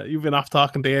him, "You've been off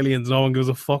talking to aliens. No one gives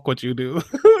a fuck what you do."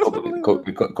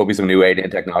 could be some new alien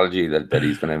technology that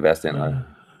he's going to invest in.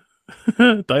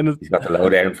 He's got the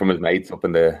lowdown from his mates up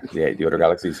in the other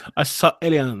galaxies. I saw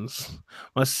aliens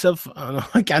myself.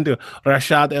 I can't do it.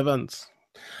 Rashad Evans.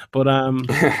 But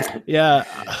yeah.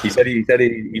 He said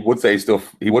he would say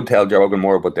stuff. He would tell Joe Rogan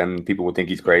more, but then people would think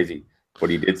he's crazy. But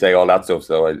he did say all that stuff,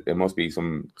 so it must be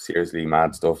some seriously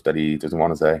mad stuff that he doesn't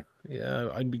want to say. Yeah,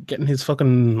 I could be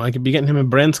getting him a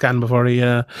brain scan before he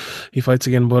fights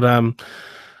again. But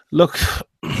look,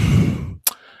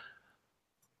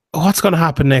 what's going to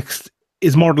happen next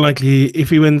is more than likely if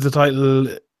he wins the title,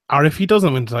 or if he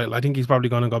doesn't win the title, I think he's probably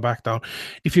going to go back down.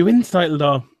 If he wins the title,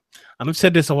 though, and I've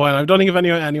said this a while, I don't think if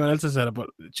anyone else has said it, but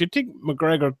do you think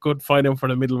McGregor could fight him for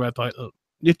the middleweight title?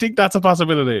 Do you think that's a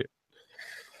possibility?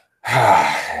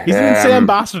 He's an insane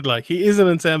bastard. Like he is an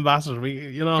insane bastard.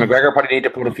 McGregor probably need to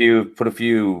put a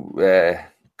few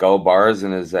gold bars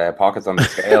in his pockets on the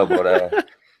scale, but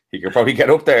he could probably get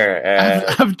up there.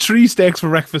 Have 3 steaks for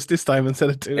breakfast this time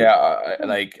instead of 2. Yeah,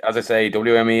 like as I say,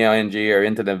 WME ING are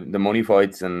into the money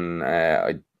fights, and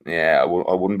Yeah, I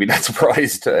wouldn't be that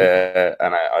surprised,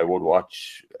 and I would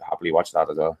happily watch that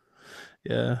as well.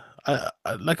 Yeah,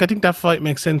 I think that fight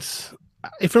makes sense.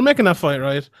 If you're making that fight,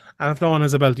 right, and if no one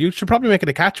has a belt, you should probably make it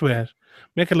a catch weight.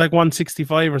 Make it like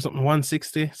 165 or something,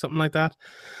 160, something like that.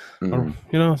 Or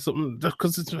something,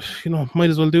 because it's might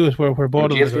as well do it where both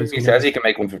of the guys. He says he can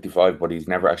make 155, but he's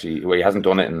never actually. Well, he hasn't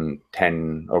done it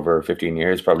in over 15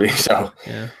 years, probably. So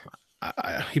yeah,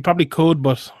 he probably could,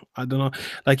 but I don't know.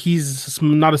 Like, he's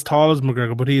not as tall as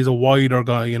McGregor, but he's a wider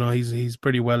guy. He's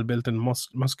pretty well built and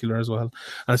muscular as well.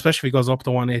 And especially if he goes up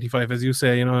to 185, as you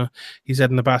say, he said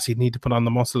in the past he'd need to put on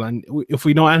the muscle. And if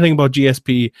we know anything about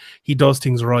GSP, he does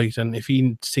things right. And if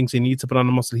he thinks he needs to put on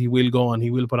the muscle, he will go and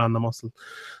he will put on the muscle.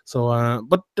 So,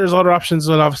 but there's other options as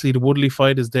well. Obviously, the Woodley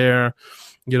fight is there.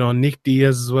 Nick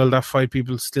Diaz as well, that fight,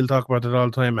 people still talk about it all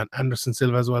the time, and Anderson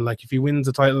Silva as well. Like, if he wins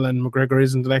the title and McGregor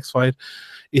is in the next fight,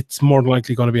 it's more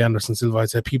likely going to be Anderson Silva. I'd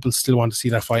say people still want to see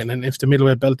that fight. And if the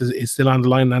middleweight belt is still on the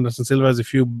line, Anderson Silva has a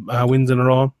few wins in a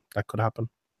row, that could happen.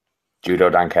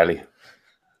 Judo Dan Kelly.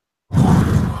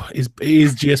 Is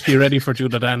GSP ready for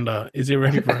Judo Dan? Is he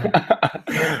ready for him?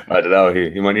 I don't know.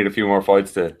 He might need a few more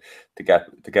fights to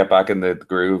get back in the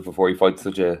groove before he fights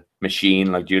such a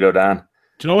machine like Judo Dan.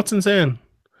 Do you know what's insane?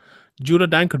 Judo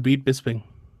Dan could beat Bisping.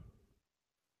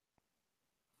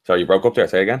 Sorry, you broke up there.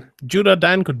 Say again. Judo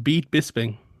Dan could beat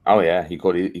Bisping. Oh yeah, he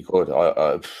could. He could.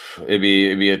 It'd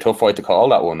be a tough fight to call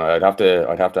that one. I'd have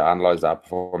to analyze that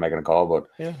before making a call. But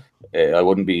yeah, I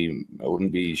wouldn't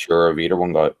be sure of either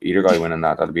guy winning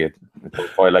that. That'd be a tough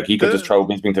fight. Like, he could just throw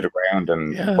Bisping to the ground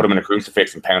and put him in a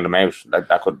crucifix and pound him out. Like,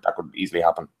 that could easily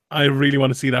happen. I really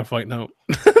want to see that fight now.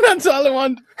 That's all I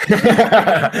want. Scrap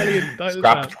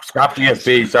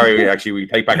GSP. Sorry, we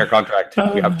take back our contract.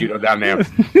 We have Judo Dan now.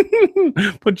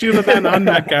 Put Judo Dan on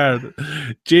that card.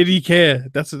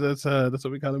 JDK. That's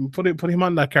what we call him. Put him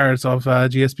on that card. So if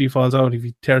GSP falls out, if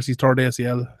he tears his third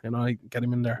ACL, get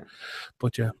him in there.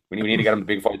 But yeah, we need to get him the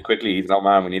big fight quickly. He's no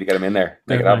man. We need to get him in there.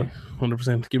 Make it happen.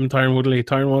 100%. Give him Tyron Woodley.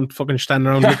 Tyron won't fucking stand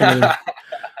around looking at him.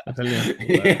 I tell you.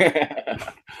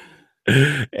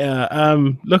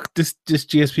 Yeah. Look, this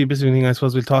GSP Bisping thing, I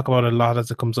suppose we'll talk about it a lot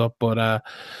as it comes up, but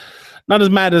not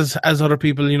as mad as other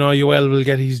people. Yoel will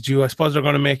get his due. I suppose they're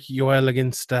going to make Yoel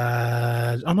against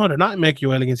they're not make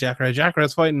Yoel against Jacare. Jacare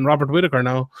is fighting Robert Whittaker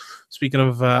now. Speaking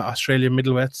of Australian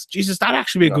middleweights, Jesus, that'd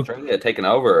actually be a good. Australia taking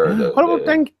over. What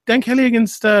about Dan Kelly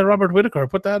against Robert Whittaker?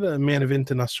 Put that main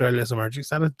event in Australia somewhere. Jeez,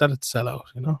 that'd sell out,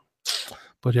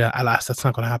 But yeah, alas, that's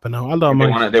not going to happen now. Although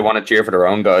they want to cheer for their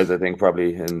own guys, I think,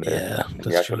 probably in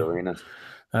the actual arenas.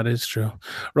 That is true.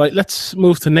 Right, let's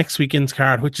move to next weekend's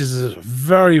card, which is a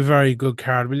very, very good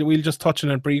card. We'll just touch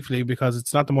on it briefly because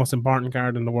it's not the most important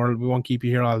card in the world. We won't keep you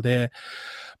here all day.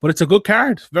 But it's a good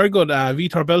card. Very good.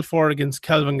 Vitor Belfort against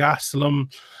Kelvin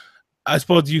Gastelum. I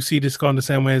suppose you see this going the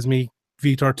same way as me.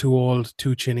 Vitor too old,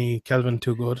 too chinny. Kelvin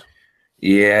too good.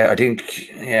 Yeah, I think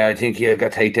he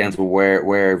got takedowns, but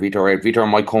where Vitor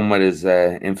might come with his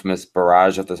infamous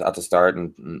barrage at the start,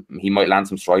 and he might land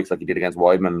some strikes like he did against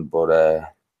Weidman. But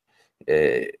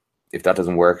if that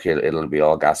doesn't work, it'll be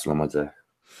all Gastelum, I'd say.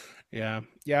 Yeah,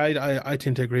 I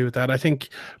tend to agree with that. I think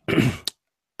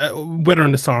weather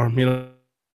in the storm,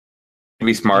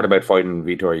 Be smart about fighting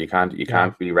Vitor. You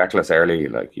can't be reckless early.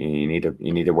 Like, you need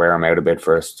to wear him out a bit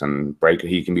first and break.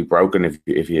 He can be broken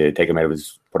if you take him out of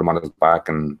put him on his back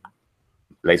and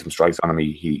lay some strikes on him.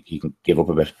 He can give up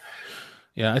a bit.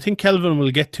 Yeah, I think Kelvin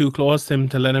will get too close to him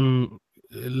to let him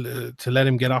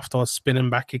get off those spinning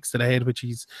back kicks to the head, which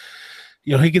he's.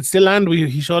 He could still land.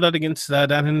 He showed that against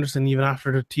Dan Henderson, even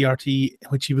after the TRT,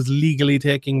 which he was legally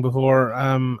taking before,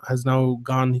 has now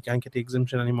gone. He can't get the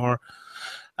exemption anymore.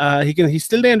 He's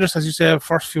still dangerous, as you say,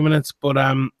 first few minutes, but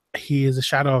he is a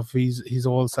shadow of his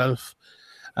old self.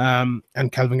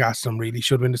 And Kelvin Gastelum really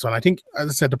should win this one. I think, as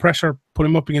I said, the pressure, put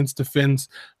him up against the fence,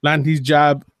 land his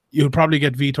jab. You'll probably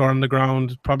get Vitor on the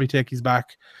ground, probably take his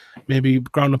back, maybe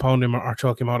ground and pound him or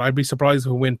choke him out. I'd be surprised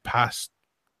if we went past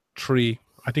 3.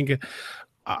 I think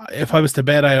if I was to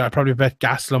bet, I'd probably bet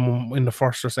Gastelum in the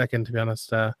first or second, to be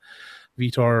honest.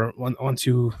 Vitor,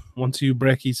 once you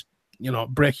break his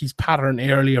pattern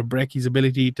early or break his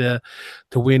ability to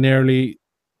win early,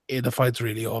 the fight's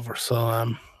really over.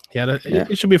 So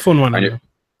it should be a fun one. And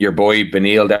your boy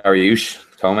Beneil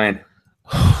Dariush, Tomain.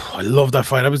 I love that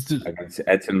fight. Against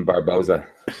Edson Barboza.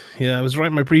 Yeah, I was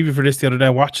writing my preview for this the other day,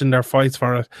 watching their fights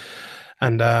for it,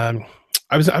 and I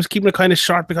was keeping it kind of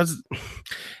short because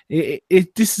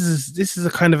this is a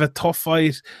kind of a tough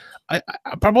fight.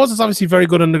 Barboza's obviously very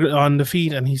good on the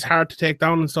feet, and he's hard to take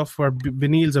down and stuff. Where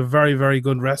Beneil's a very, very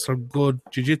good wrestler, good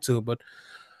jiu-jitsu. But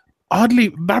oddly,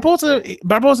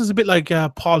 Barboza's a bit like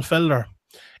Paul Felder,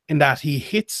 in that he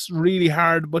hits really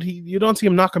hard, but you don't see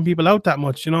him knocking people out that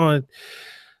much, you know.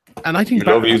 And I think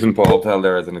you love using Paul Tell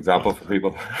there as an example for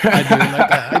people. I do like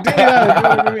that. I do,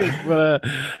 yeah, I mean. But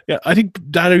yeah, I think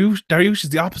Dariush is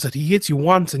the opposite. He hits you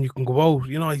once and you can go out.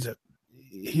 You know,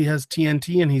 he has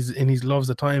TNT and he's in his gloves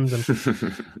at times, and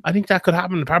I think that could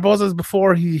happen. Barboza's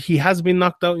before he has been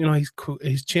knocked out. You know,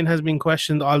 his chin has been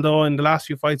questioned, although in the last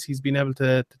few fights he's been able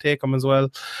to take him as well.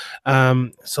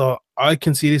 So I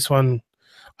can see this one.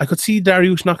 I could see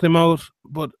Dariush knocking him out,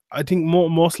 but I think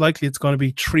most likely it's going to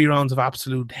be 3 rounds of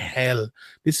absolute hell.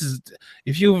 This is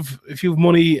if you've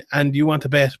money and you want to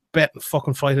bet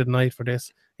fucking fight at night for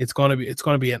this. It's going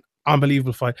to be an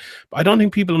unbelievable fight. But I don't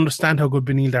think people understand how good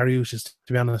Beneil Dariush is,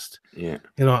 to be honest. Yeah,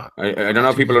 you know, I don't know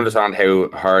if people understand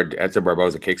how hard Edson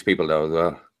Barboza kicks people though as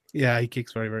well. Yeah, he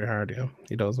kicks very, very hard. Yeah,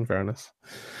 he does. In fairness,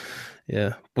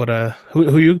 yeah. But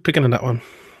who are you picking in that one?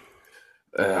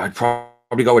 I'd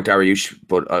probably go with Dariush,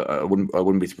 but I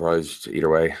wouldn't be surprised either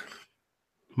way.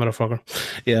 Motherfucker.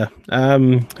 Yeah.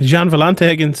 Jean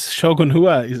Vellante against Shogun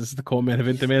Rua is the co-main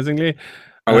event, amazingly.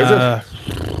 Oh, is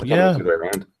it? Yeah.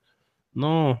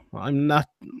 No, I'm not.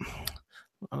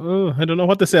 I don't know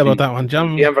what to say about that one.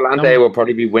 Jean Vellante will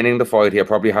probably be winning the fight. He'll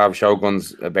probably have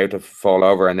Shogun's about to fall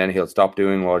over, and then he'll stop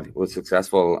doing what was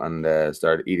successful and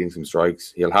start eating some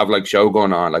strikes. He'll have like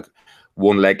Shogun on like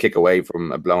one leg kick away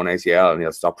from a blown ACL, and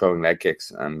he'll stop throwing leg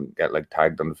kicks and get like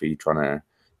tagged on the feet trying to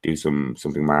do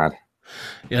something mad.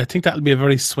 Yeah, I think that'll be a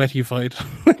very sweaty fight,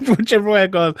 whichever way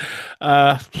it goes.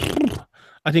 I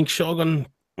think Shogun,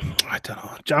 I don't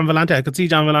know, Jean Vellante, I could see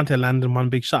Jean Vellante landing one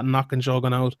big shot and knocking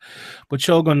Shogun out. But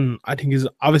Shogun, I think, is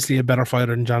obviously a better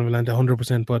fighter than Jean Vellante,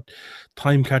 100%, but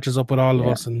time catches up with all of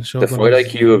us. And Shogun, the fight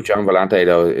IQ of Jean Vellante,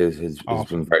 though, has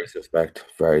been very suspect.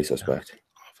 Very suspect. Yeah,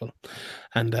 awful.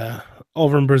 And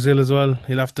over in Brazil as well,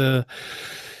 he'll have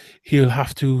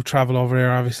to travel over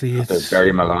there. Obviously, it's bury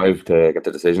him alive to get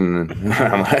the decision.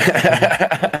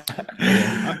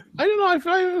 I don't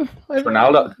know.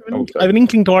 Ronaldo. I have an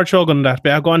inkling toward Shogun that.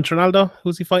 But I'll go on Ronaldo.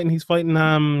 Who's he fighting? He's fighting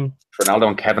Ronaldo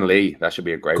and Kevin Lee. That should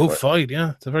be a great fight.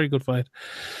 Yeah, it's a very good fight.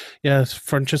 Yeah,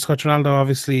 Francisco Ronaldo.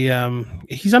 Obviously,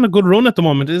 he's on a good run at the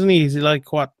moment, isn't he? Is he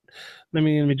like what? Let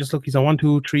me just look. He's on 1,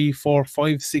 2, 3, 4,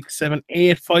 5, 6, 7,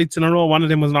 8 fights in a row. One of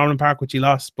them was Norman Park, which he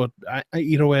lost. But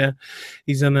either way,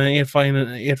 he's in an 8 fight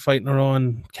in a row.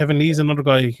 And Kevin Lee's another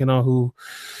guy, you know, who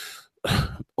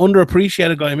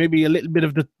underappreciated guy. Maybe a little bit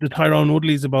of the Tyrone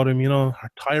Woodley's about him, you know,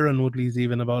 or Tyron Woodley's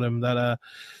even about him. That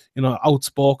you know,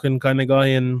 outspoken kind of guy,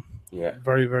 and yeah,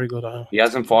 very, very good. He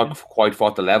hasn't quite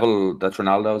fought the level that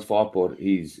Ronaldo's fought, but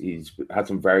he's had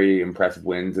some very impressive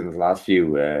wins in his last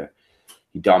few.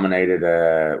 He dominated,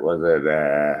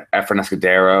 Efren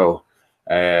Escudero,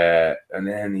 and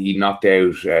then he knocked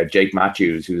out Jake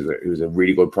Matthews, who's a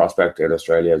really good prospect out of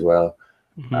Australia as well.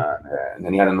 Mm-hmm. And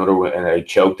then he had another win, he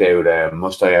choked out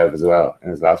Mustayev as well in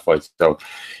his last fight. So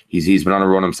he's been on a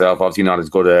run himself. Obviously not as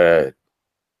good a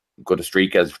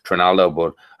streak as Ronaldo,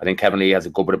 but I think Kevin Lee has a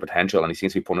good bit of potential, and he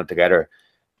seems to be putting it together,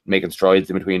 making strides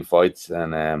in between fights.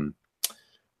 And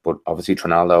but obviously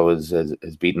Ronaldo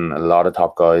has beaten a lot of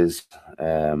top guys.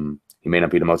 He may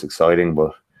not be the most exciting,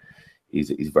 but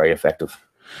he's very effective.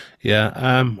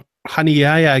 Yeah. Hani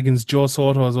Yahya against Joe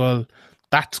Soto as well.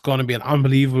 That's going to be an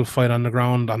unbelievable fight on the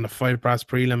ground on the Fight Brass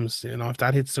prelims. You know, if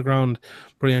that hits the ground,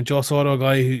 brilliant. Joe Soto, a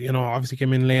guy who, you know, obviously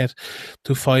came in late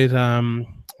to fight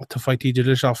TJ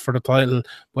Dillashaw for the title,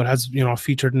 but has, you know,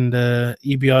 featured in the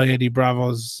EBI Eddie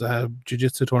Bravo's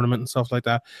jiu-jitsu tournament and stuff like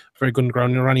that. Very good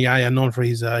ground. Ronnie Yahya, known for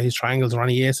his triangles.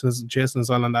 Ronnie Jason as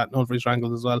well, and that, known for his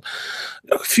triangles as well.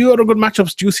 A few other good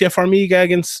matchups. Juicy Formiga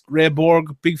against Ray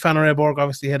Borg. Big fan of Ray Borg.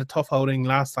 Obviously had a tough outing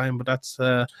last time, but that's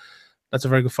a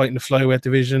very good fight in the flyweight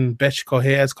division. Betch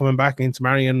Correa is coming back against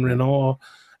Marion Renault,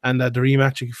 and the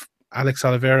rematch of Alex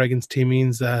Oliveira against Tim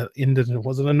Means ended. It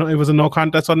was a no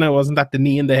contest, wasn't it? Wasn't that the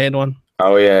knee in the head one?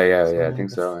 Oh yeah, I think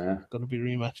so. Yeah, going to be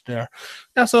rematched there.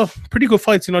 Yeah, so pretty good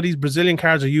fights. You know, these Brazilian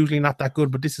cards are usually not that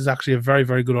good, but this is actually a very,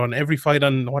 very good one. Every fight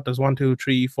on there's 1, 2,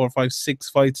 3, 4, 5, 6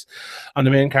 fights on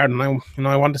the main card, and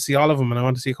I want to see all of them, and I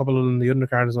want to see a couple of them in the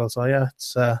undercard as well. So yeah,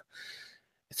 it's a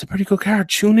pretty good card.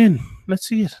 Tune in, let's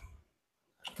see it.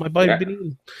 My boy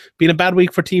Beneil. Been a bad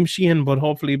week for Team Sheehan, but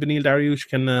hopefully Beneil Dariush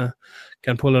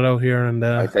can pull it out here. And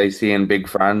I say seeing Big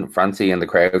Francie in the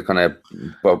crowd kind of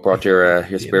brought your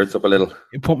spirits up a little.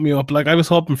 It pumped me up. Like I was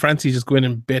hoping Francie just go in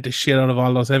and bet the shit out of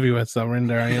all those heavyweights that were in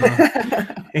there. You know,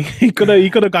 he could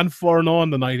have gone 4-0 on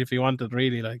the night if he wanted,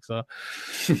 really. Like so.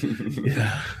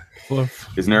 Yeah. But,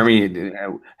 is Nurmi?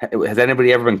 Has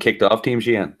anybody ever been kicked off Team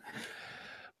Sheehan?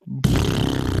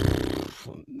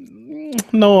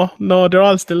 No, they're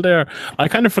all still there. I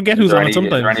kind of forget who's on it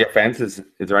sometimes. Is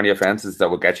there any offenses that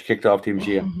will get you kicked off Team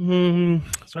Sheehan?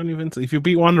 Is there any offenses? If you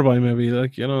beat Wonderboy, maybe,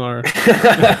 like, you know, or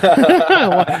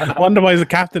Wonderboy is the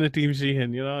captain of Team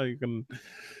Sheehan, you know, you can.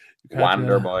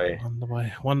 Wonder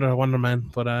Man.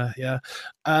 But yeah,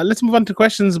 let's move on to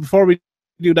questions. Before we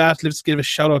do that, let's give a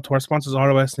shout out to our sponsors,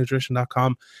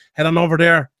 ROSnutrition.com. Head on over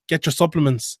there, get your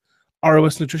supplements.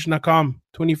 ROSnutrition.com,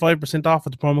 25% off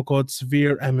with the promo code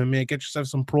Severe MMA. Get yourself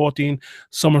some protein.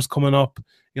 Summer's coming up.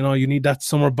 You know, you need that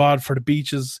summer bod for the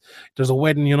beaches. There's a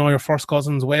wedding, you know, your first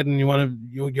cousin's wedding. You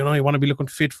want to be looking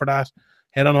fit for that.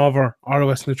 Head on over,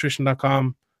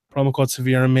 ROSnutrition.com, promo code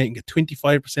Severe MMA, and get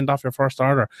 25% off your first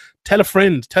order. Tell a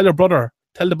friend, tell your brother,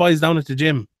 tell the boys down at the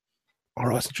gym.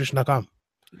 ROSnutrition.com.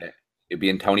 Yeah, you'll be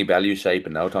in Tony Bellew shape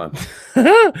in no time.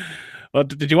 Well,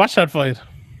 did you watch that fight?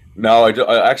 No,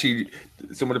 I actually,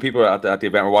 some of the people at the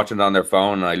event were watching it on their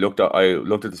phone, and I looked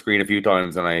at the screen a few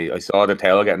times, and I saw the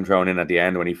tail getting thrown in at the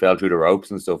end when he fell through the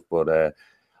ropes and stuff. But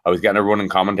I was getting a running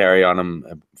commentary on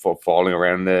him falling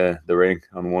around the ring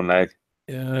on one leg.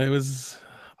 Yeah, it was.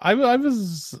 I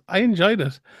enjoyed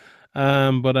it.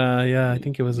 But yeah, I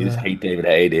think it was. You just hate David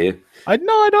Haye, do you? I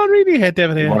don't really hate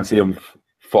David Haye. You want to see him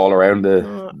fall around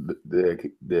the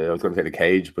I was going to say the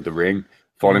cage, but the ring.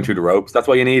 Falling through the ropes. That's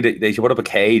why you need it. They should put up a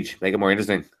cage, make it more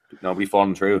interesting. Nobody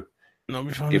falling through.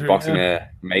 Give boxing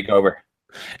a makeover.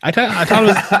 I thought it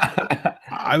was.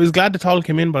 I was glad the towel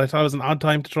came in, but I thought it was an odd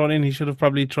time to throw it in. He should have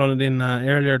probably thrown it in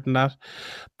earlier than that.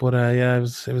 But yeah, it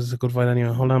was a good fight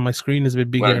anyway. Hold on, my screen is a bit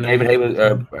bigger. Well, David Haye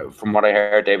was, from what I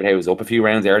heard, David Haye was up a few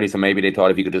rounds early, so maybe they thought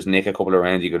if you could just nick a couple of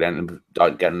rounds, you could end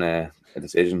up getting a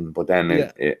decision. But then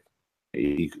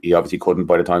he obviously couldn't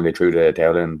by the time they threw the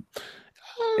towel in.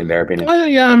 In their opinion,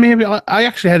 yeah, maybe I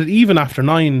actually had it even after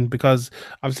 9 because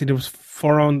obviously there was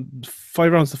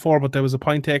 5 rounds to 4, but there was a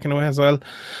point taken away as well.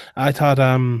 I thought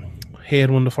Haye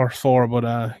had won the first 4,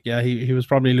 but yeah, he was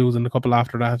probably losing a couple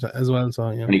after that as well.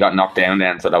 So yeah, and he got knocked down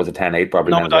then, so that was a 10-8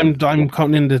 probably. No, but I'm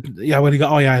counting in he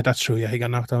got. Oh yeah, that's true. Yeah, he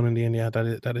got knocked down in the end. Yeah,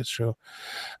 that is true.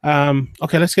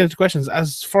 Okay, let's get into questions.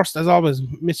 As always,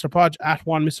 Mr. Podge at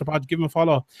one. Mr. Podge, give him a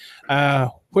follow.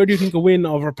 Where do you think a win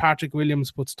over Patrick Williams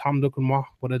puts Tom Duquesnoy?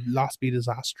 Would a loss be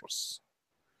disastrous?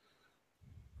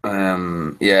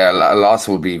 Yeah, a loss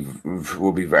would be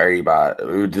very bad. It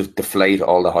would just deflate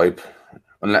all the hype.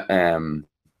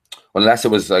 Unless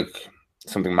it was like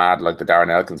something mad like the Darren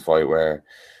Elkins fight where,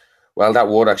 well, that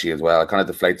would actually as well. It kind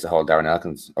of deflates the whole Darren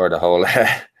Elkins or the whole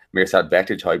Mirsad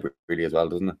Bektic hype really as well,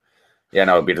 doesn't it? Yeah,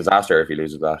 no, it'd be a disaster if he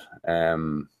loses that.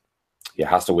 He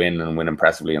has to win and win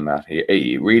impressively in that.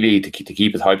 He really, to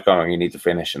keep his hype going, he needs to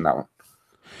finish in that one.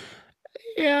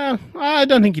 Yeah, I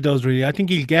don't think he does really. I think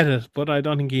he'll get it, but I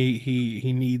don't think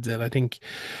he needs it. I think,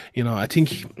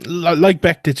 like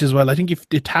Bektic as well. I think if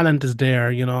the talent is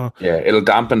there, Yeah, it'll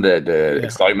dampen the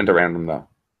excitement around him though.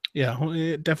 Yeah,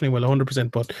 it definitely will,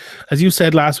 100%. But as you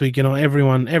said last week,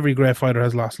 every great fighter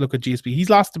has lost. Look at GSP. He's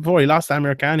lost before. He lost to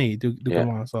Amir Khani.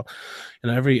 So,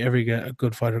 every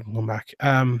good fighter can come back.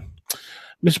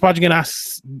 Mr. Podgigan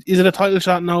asks, is it a title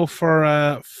shot now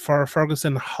for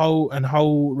Ferguson? How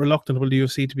reluctant will the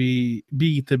UFC to be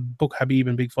to book Khabib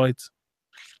in big fights?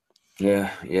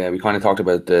 Yeah, we kind of talked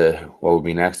about what would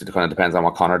be next. It kind of depends on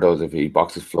what Conor does. If he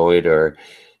boxes Floyd or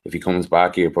if he comes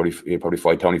back, he'll probably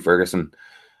fight Tony Ferguson.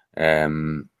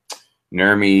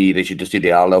 Nurmi, they should just do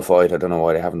the Aldo fight. I don't know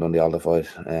why they haven't done the Aldo fight.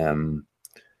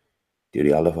 Do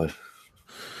the Aldo fight.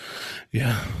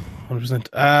 Yeah. 100%.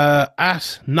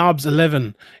 At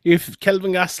Knobs11, if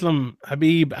Kelvin Gastelum,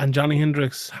 Khabib, and Johnny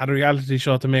Hendricks had a reality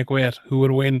show to make weight, who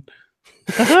would win?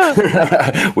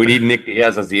 We need Nick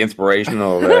Diaz as the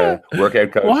inspirational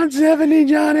workout coach. 170,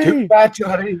 Johnny. Too fat,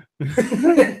 Johnny.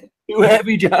 Too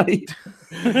heavy, Johnny.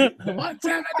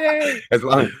 170. As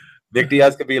long Nick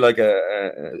Diaz could be like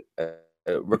a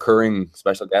recurring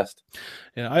special guest.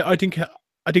 Yeah, I think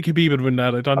Khabib would win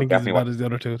that. I don't think he's as bad as the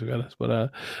other two, to be honest.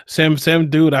 But same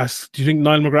dude asks, do you think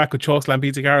Niall McGrath could chokeslam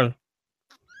Pete Carroll?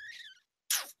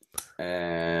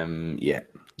 Yeah.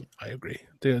 I agree.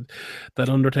 Dude, that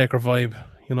Undertaker vibe,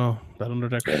 that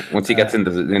Undertaker. Yeah. Once he gets in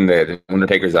the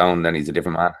Undertaker zone, then he's a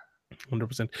different man.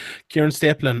 100%. Kieran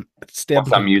Stapleton. Once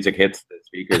that music hits the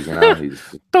speakers, he's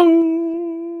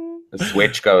the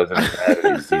switch goes in his head.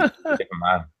 He's a different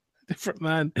man. Different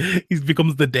man. He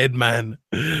becomes the dead man.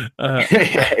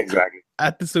 Yeah, exactly.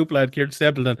 At the Soup Lad, Kieran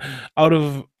Stapleton. Out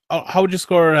of how would you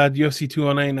score UFC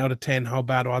 209 out of 10? How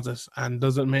bad was it? And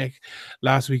does it make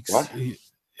last week's? What?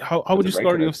 How would you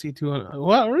score UFC 209?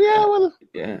 Well,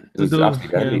 yeah, it was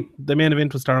absolutely the main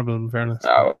event was terrible. In fairness,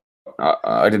 I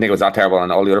didn't think it was that terrible,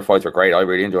 and all the other fights were great. I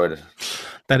really enjoyed it.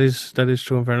 That is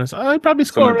true. In fairness, I'd probably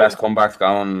Some of score. the best comebacks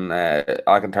going.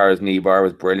 Alcantara's knee bar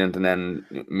was brilliant, and then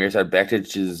Mirsad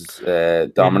Bektic's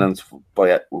dominance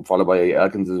followed by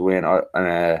Elkins' win.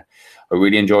 I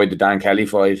really enjoyed the Dan Kelly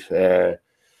fight. Yeah,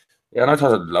 and I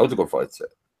thought it had loads of good fights.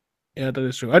 Yeah, that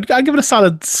is true. I'd give it a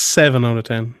solid 7 out of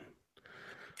 10.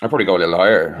 I'd probably go a little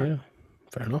higher. Yeah,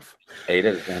 fair enough. 8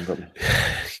 out of 10 probably.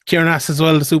 Kieran asks as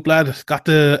well, the soup lad got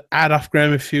the ad off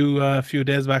Graham a few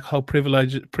days back. How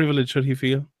privileged should he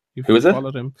feel? Who is it?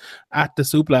 Followed him at the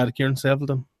soup lad, Kieran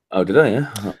Stapleton. Oh, did I?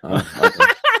 Yeah. Okay.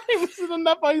 I must have done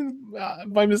that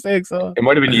by mistake. So it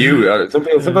might have been you.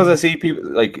 Sometimes I see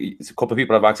people, like a couple of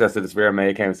people have access to the Sphere May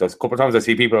account. So a couple of times I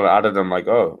see people have added them, like,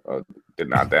 oh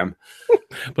didn't add them.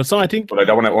 But I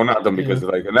don't want to unadd them because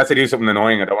like unless they do something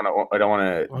annoying, I don't want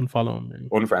to unfollow them,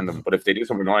 unfriend them. But if they do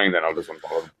something annoying, then I'll just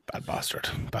unfollow them.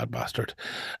 Bad bastard.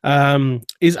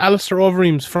 Is Alistair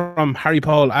Overeem's from Harry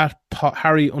Paul at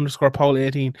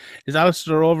Harry_Paul18? Is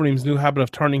Alistair Overeem's new habit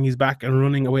of turning his back and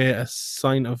running away a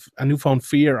sign of a newfound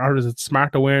fear, or is it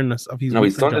smart awareness of his? No,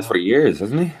 he's done this for years,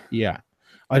 hasn't he? Yeah,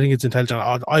 I think it's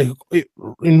intelligent. It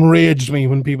enraged me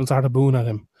when people started booing at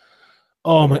him.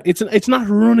 Oh man, it's not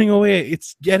running away.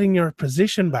 It's getting your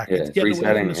position back. Yeah, it's getting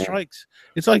away from the yeah. strikes.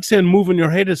 It's like saying moving your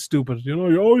head is stupid. You know,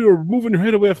 you're moving your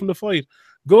head away from the fight.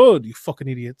 Good, you fucking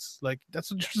idiots. Like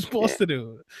that's what you're supposed to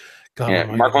do. God, yeah,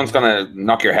 Mark Hunt's gonna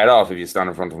knock your head off if you stand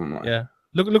in front of him. Yeah.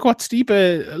 Look what Stipe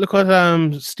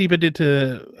did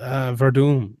to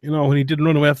Verdum. You know, when he didn't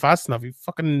run away fast enough, he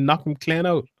fucking knocked him clean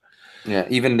out. Yeah,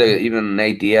 even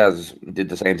Nate Diaz did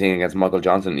the same thing against Michael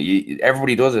Johnson.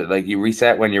 Everybody does it. Like you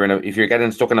reset when you're if you're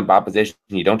getting stuck in a bad position,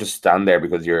 you don't just stand there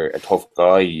because you're a tough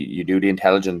guy. You do the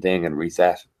intelligent thing and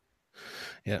reset.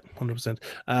 Yeah, 100%.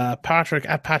 Patrick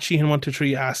at Pat Sheehan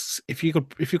 123 asks if you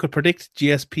could predict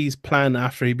GSP's plan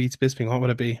after he beats Bisping, what would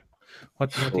it be?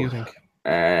 What do you think?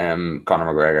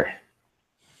 Conor McGregor.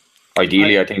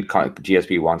 Ideally, I think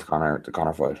GSP wants the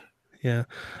Conor fight. Yeah,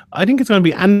 I think it's going to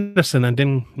be Anderson and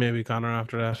then maybe Conor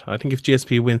after that. I think if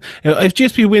GSP wins,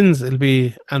 it'll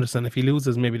be Anderson. If he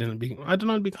loses, maybe then it'll be, I don't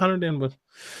know, it'll be Conor then. But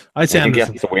I'd say Anderson. I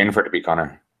think he has to win for it to be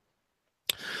Conor.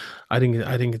 I think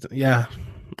it'll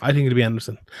be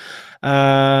Anderson. But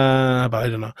I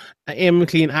don't know. Eamon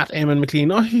McLean at Eamon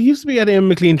McLean. Oh, he used to be at Eamon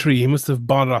McLean 3. He must have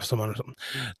bought it off someone or something.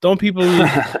 Don't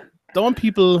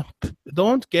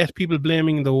get people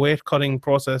blaming the weight cutting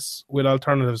process with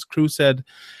alternatives. Crew said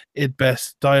it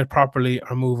best: diet properly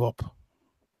or move up.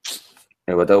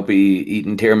 Yeah, but don't be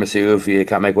eating tiramisu if you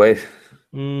can't make weight.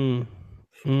 Don't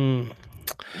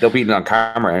be eating on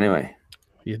camera anyway.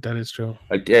 Yeah, that is true.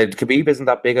 Like Khabib isn't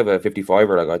that big of a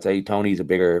 55er. Like I'd say Tony's a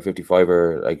bigger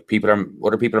 55er. Like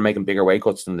other people are making bigger weight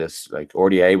cuts than this. Like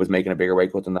RDA was making a bigger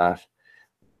weight cut than that.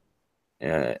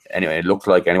 Anyway, it looks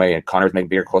like Conor's making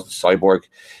bigger cuts. Cyborg,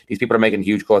 these people are making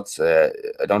huge cuts. I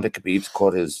don't think Khabib's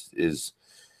cut is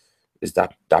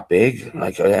that big.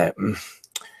 Like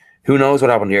who knows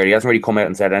what happened here? He hasn't really come out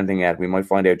and said anything yet. We might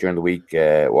find out during the week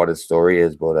what his story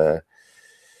is. But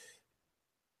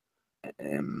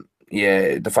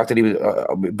yeah, the fact that he was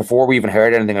before we even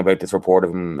heard anything about this report of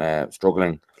him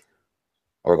struggling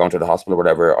or going to the hospital or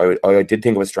whatever, I did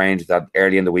think it was strange that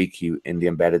early in the week in the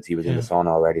embeddeds he was in the sauna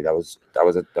already. That was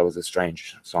a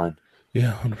strange sign.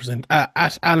 Yeah, 100%.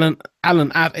 At Alan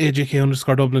at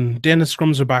AJK_Dublin, Dennis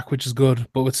scrums are back, which is good,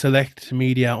 but with select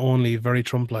media only, very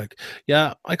Trump-like.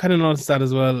 Yeah, I kind of noticed that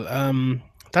as well.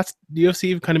 That's the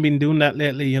UFC have kind of been doing that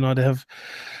lately. You know, they have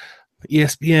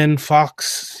ESPN,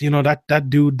 Fox, you know, that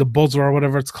dude, the Buzzer or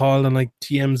whatever it's called, and like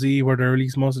TMZ, where they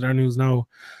release most of their news now,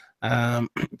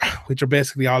 which are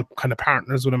basically all kind of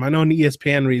partners with him. I know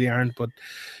ESPN really aren't, but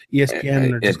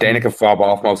ESPN are just Dana can fob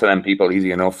off most of them people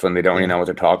easy enough, and they don't really know what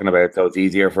they're talking about, so it's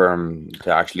easier for him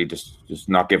to actually just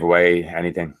not give away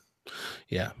anything.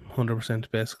 Yeah, 100%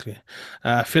 basically.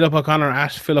 Philip O'Connor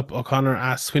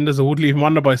asks, when does the Woodley and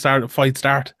Wonderboy fight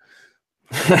start?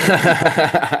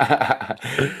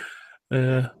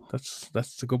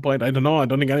 That's a good point. I don't know. I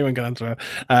don't think anyone can answer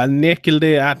that. Nate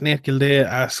Gilday at Nate Gilday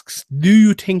asks, do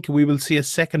you think we will see a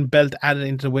second belt added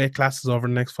into the weight classes over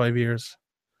the next 5 years?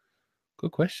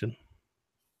 Good question.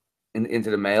 Into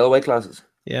the male weight classes?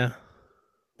 Yeah.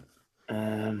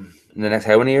 In the next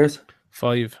how many years?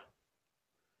 5.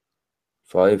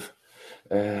 5.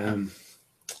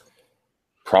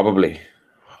 Probably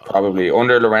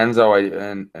under Lorenzo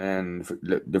and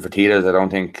the Fertitas. I don't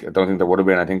think there would have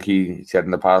been. I think he said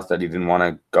in the past that he didn't want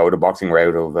to go the boxing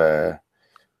route of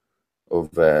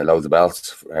loads of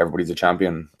belts. Everybody's a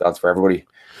champion. That's for everybody.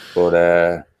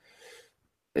 But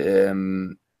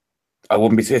I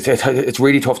wouldn't be. It's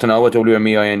really tough to know with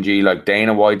WME ING. Like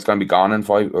Dana White's going to be gone in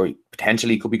 5, or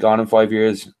potentially could be gone in 5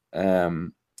 years.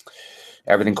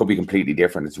 everything could be completely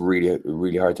different. It's really,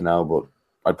 really hard to know. But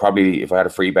I'd probably, if I had a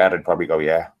free bet, I'd probably go,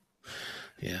 yeah.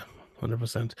 Yeah,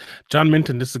 100%. John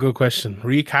Minton, this is a good question.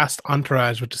 Recast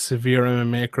Entourage with the Severe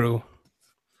MMA crew.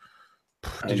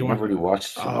 Did you never really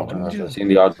watched? I've seen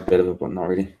the odd bit of it, but not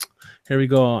really. Here we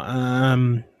go.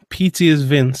 Pizzi is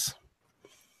Vince.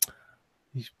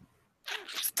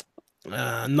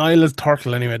 Niall is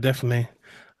Turtle anyway, definitely.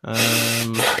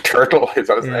 Turtle? Is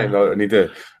that his name? No, I need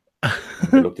to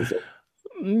look this up.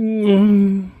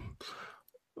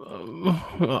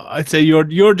 I'd say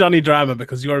you're Johnny Drama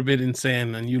because you're a bit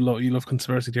insane and you love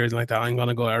conspiracy theories like that. I'm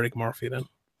gonna go Eric Murphy then.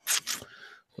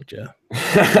 But yeah,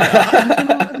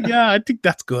 I think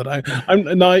that's good. I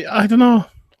don't know.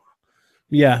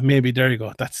 Yeah, maybe. There you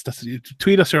go. That's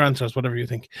tweet us your answers, whatever you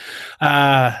think.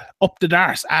 Up the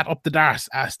Darce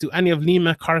asks, do any of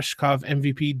Lima, Koreshkov,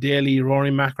 MVP, Daly, Rory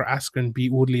Mack, or Askren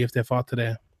beat Woodley if they fought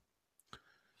today?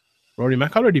 Rory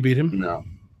Mack already beat him. No,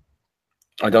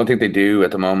 I don't think they do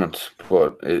at the moment.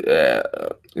 But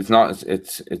it's not.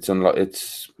 It's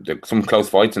some close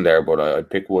fights in there. But I'd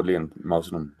pick Woodley in most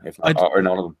of them, if not, or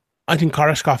none of them. I think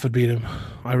Koreshkov would beat him.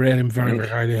 I rate him very, very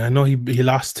highly. I know he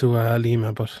lost to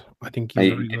Lima, but I think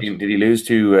he's very good. Did he lose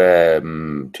to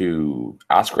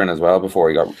Askren as well before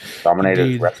he got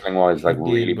dominated wrestling wise,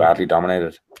 really badly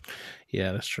dominated?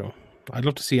 Yeah, that's true. I'd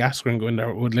love to see Askren go in there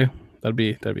with Woodley. That'd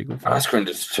be good. Askren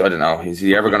just, I don't know. Is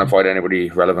he ever going to fight anybody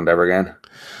relevant ever again?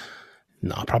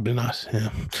 No, probably not. Yeah.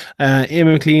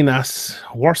 Eamon McLean asks,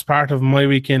 worst part of my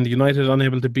weekend: United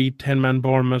unable to beat 10-man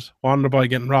Bournemouth, Wonderboy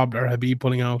getting robbed, or Habib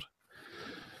pulling out.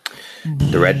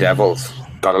 The Red Devils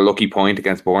got a lucky point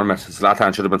against Bournemouth.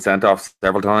 Zlatan should have been sent off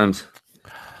several times.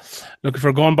 Look, if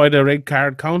we're going by the red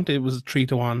card count, it was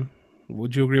 3-1.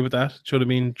 Would you agree with that? It should have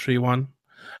been 3-1,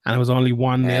 and it was only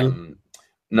 1-0.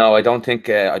 No, I don't think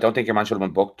your man should have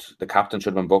been booked. The captain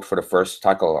should have been booked for the first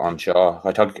tackle on Shaw.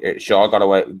 I thought Shaw got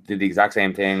away, did the exact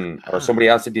same thing, or somebody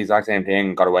else did the exact same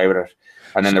thing, got away with it,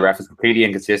 and then the ref was completely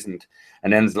inconsistent.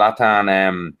 And then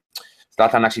Zlatan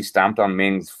actually stamped on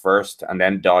Mings first, and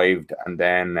then dived, and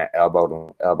then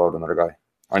elbowed another guy,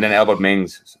 and then elbowed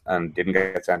Mings, and didn't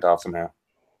get sent off somehow.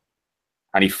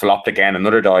 And he flopped again,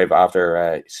 another dive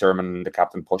after Sermon, the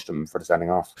captain, pushed him for the sending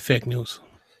off. Fake news.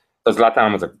 So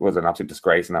Zlatan was an absolute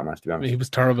disgrace in that match, to be honest. He was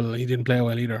terrible. He didn't play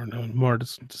well either. No more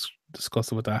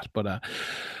discussing with that. But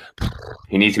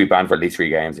he needs to be banned for at least 3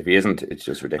 games. If he isn't, it's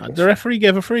just ridiculous. The referee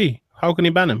gave a free. How can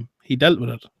he ban him? He dealt with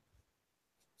it.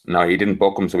 No, he didn't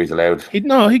book him, so he's allowed. He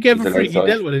gave a free. He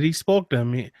dealt with it. He spoke to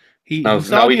him. He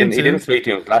didn't. He didn't speak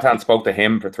to him. Zlatan spoke to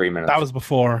him for 3 minutes. That was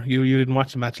before you didn't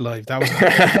watch the match live. That was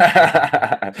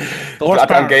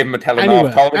Zlatan gave him a telling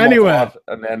off, told him what,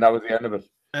 and then that was the end of it.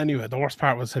 Anyway, the worst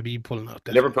part was Habib pulling out.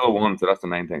 Liverpool won, so that's the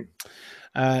main thing.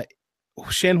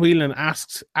 Shane Whelan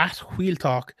asks at Wheel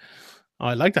Talk. Oh,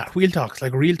 I like that. Wheel Talk. It's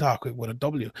like real talk with a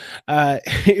W.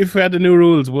 If we had the new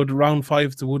rules, would round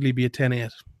 5 to Woodley be a 10-8?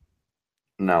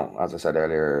 No, as I said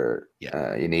earlier,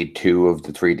 you need 2 of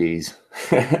the 3 Ds.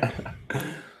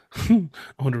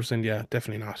 100%, yeah,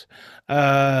 definitely not.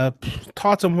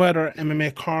 Thoughts on whether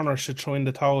MMA Corner should throw in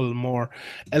the towel more?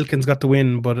 Elkins got the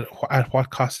win, but at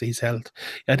what cost to his health?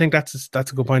 Yeah, I think that's a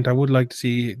good point. I would like to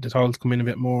see the towels come in a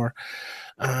bit more.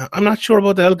 I'm not sure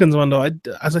about the Elkins one though.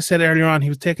 As I said earlier on, he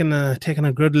was taking a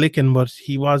good licking, but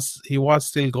he was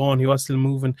still going. He was still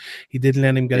moving. He didn't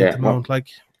let him get into mount.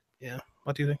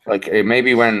 What do you think?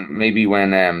 Maybe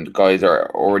when guys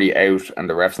are already out and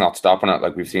the ref's not stopping it,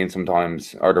 like we've seen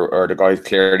sometimes, or the guy's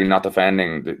clearly not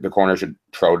defending, the corner should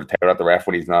throw the towel at the ref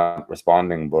when he's not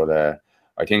responding. But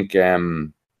I think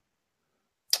Elkins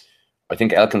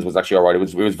was actually all right.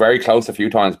 It was very close a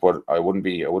few times, but I wouldn't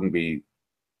be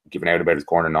giving out about his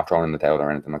corner not throwing in the towel or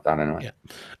anything like that anyway.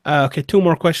 Yeah. Okay, 2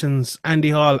 more questions.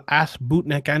 Andy Hall at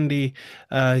Bootneck Andy.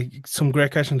 Some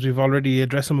great questions. We've already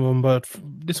addressed some of them, but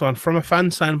this one, from a fan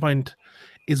standpoint,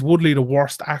 is Woodley the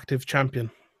worst active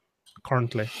champion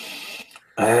currently?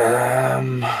 Yeah,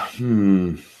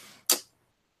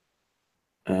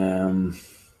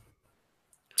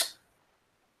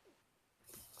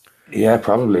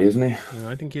 probably, isn't he? Yeah,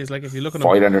 I think he's if you look at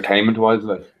fight entertainment wise,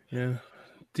 yeah.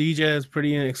 DJ is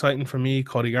pretty exciting for me.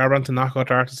 Cody Garbrandt, a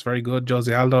knockout artist, very good.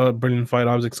 Josie Aldo, brilliant fight.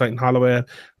 I was exciting. Holloway,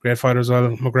 great fighter as well.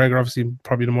 McGregor, obviously,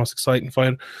 probably the most exciting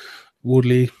fight.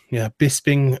 Woodley,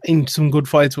 Bisping in some good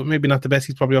fights, but maybe not the best.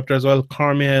 He's probably up there as well.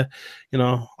 Cormier,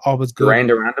 always good.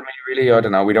 Random, really, I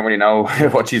don't know. We don't really know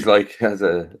what she's like as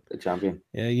a champion.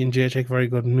 Yeah, Ian Jacek, very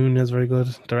good. Nunes, very good.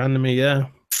 Durandamy, yeah.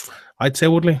 I'd say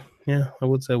Woodley. Yeah, I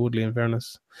would say Woodley in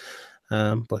fairness.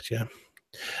 But yeah.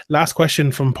 Last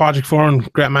question from Project Foreign,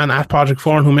 great man at Project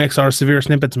Foreign, who makes our severe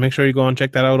snippets. Make sure you go and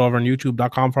check that out over on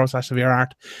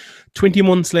youtube.com/severeart. 20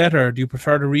 months later, do you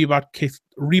prefer the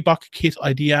Reebok kit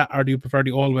idea, or do you prefer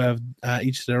the old way of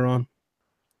each to their own?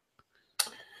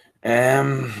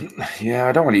 Yeah,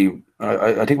 I don't really.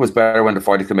 I think it was better when the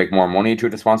fighters could make more money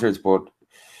through the sponsors, but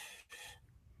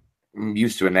I'm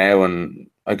used to it now, and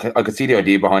I could see the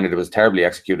idea behind it. It was terribly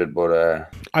executed, but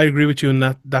I agree with you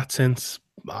in that sense.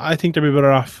 I think they'd be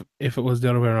better off if it was the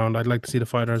other way around. I'd like to see the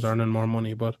fighters earning more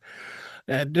money, but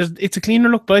it's a cleaner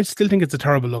look. But I still think it's a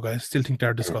terrible look. I still think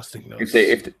they're disgusting. If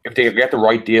they get the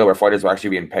right deal where fighters were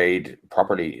actually being paid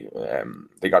properly,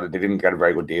 they didn't get a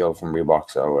very good deal from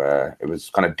Reebok, so it was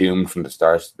kind of doomed from the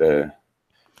start. The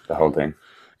whole thing.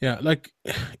 Yeah, like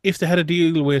if they had a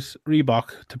deal with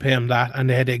Reebok to pay him that, and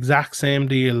they had the exact same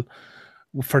deal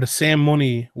for the same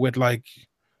money with like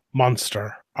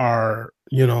Monster or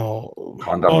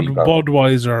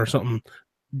Budweiser or something,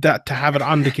 that to have it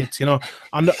on the kits, on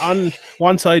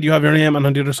one side you have your name and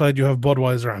on the other side you have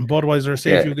Budweiser, and Budweiser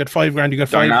say if you get $5,000 you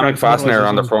get Dynamic $5,000 fastener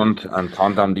on the front and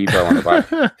Condom Depot on the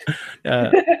back.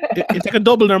 Yeah, if they could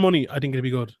double their money, I think it'd be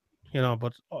good,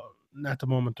 but at the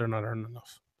moment they're not earning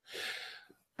enough.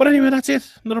 But anyway, that's it.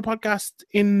 Another podcast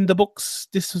in the books.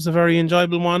 This was a very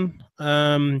enjoyable one.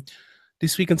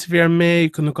 This week in Severe MMA,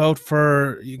 you can look out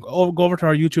for, go over to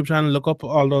our YouTube channel, look up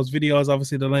all those videos,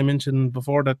 obviously, that I mentioned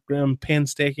before, that Graham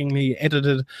painstakingly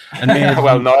edited and made.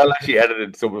 Well, Niall actually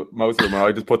edited most of them, and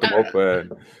I just put them up.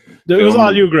 It was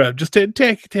all you, Graham. Just take.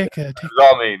 It was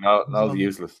all me. No, it's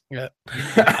useless. Yeah.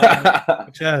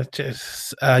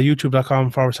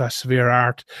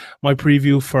 YouTube.com/severeart. My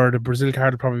preview for the Brazil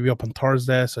card will probably be up on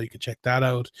Thursday, so you can check that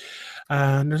out.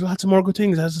 And there's lots of more good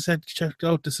things. As I said, check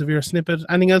out the Severe snippet.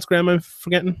 Anything else, Graham, I'm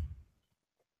forgetting?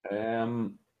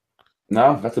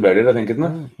 No, that's about it, I think, isn't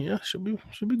it? Yeah, should be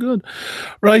good.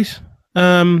 Right.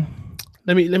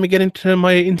 Let me get into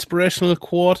my inspirational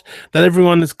quote that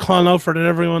everyone is calling out for, that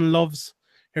everyone loves.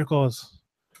 Here it goes.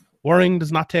 Worrying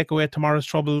does not take away tomorrow's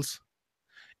troubles.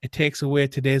 It takes away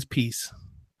today's peace.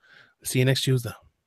 See you next Tuesday.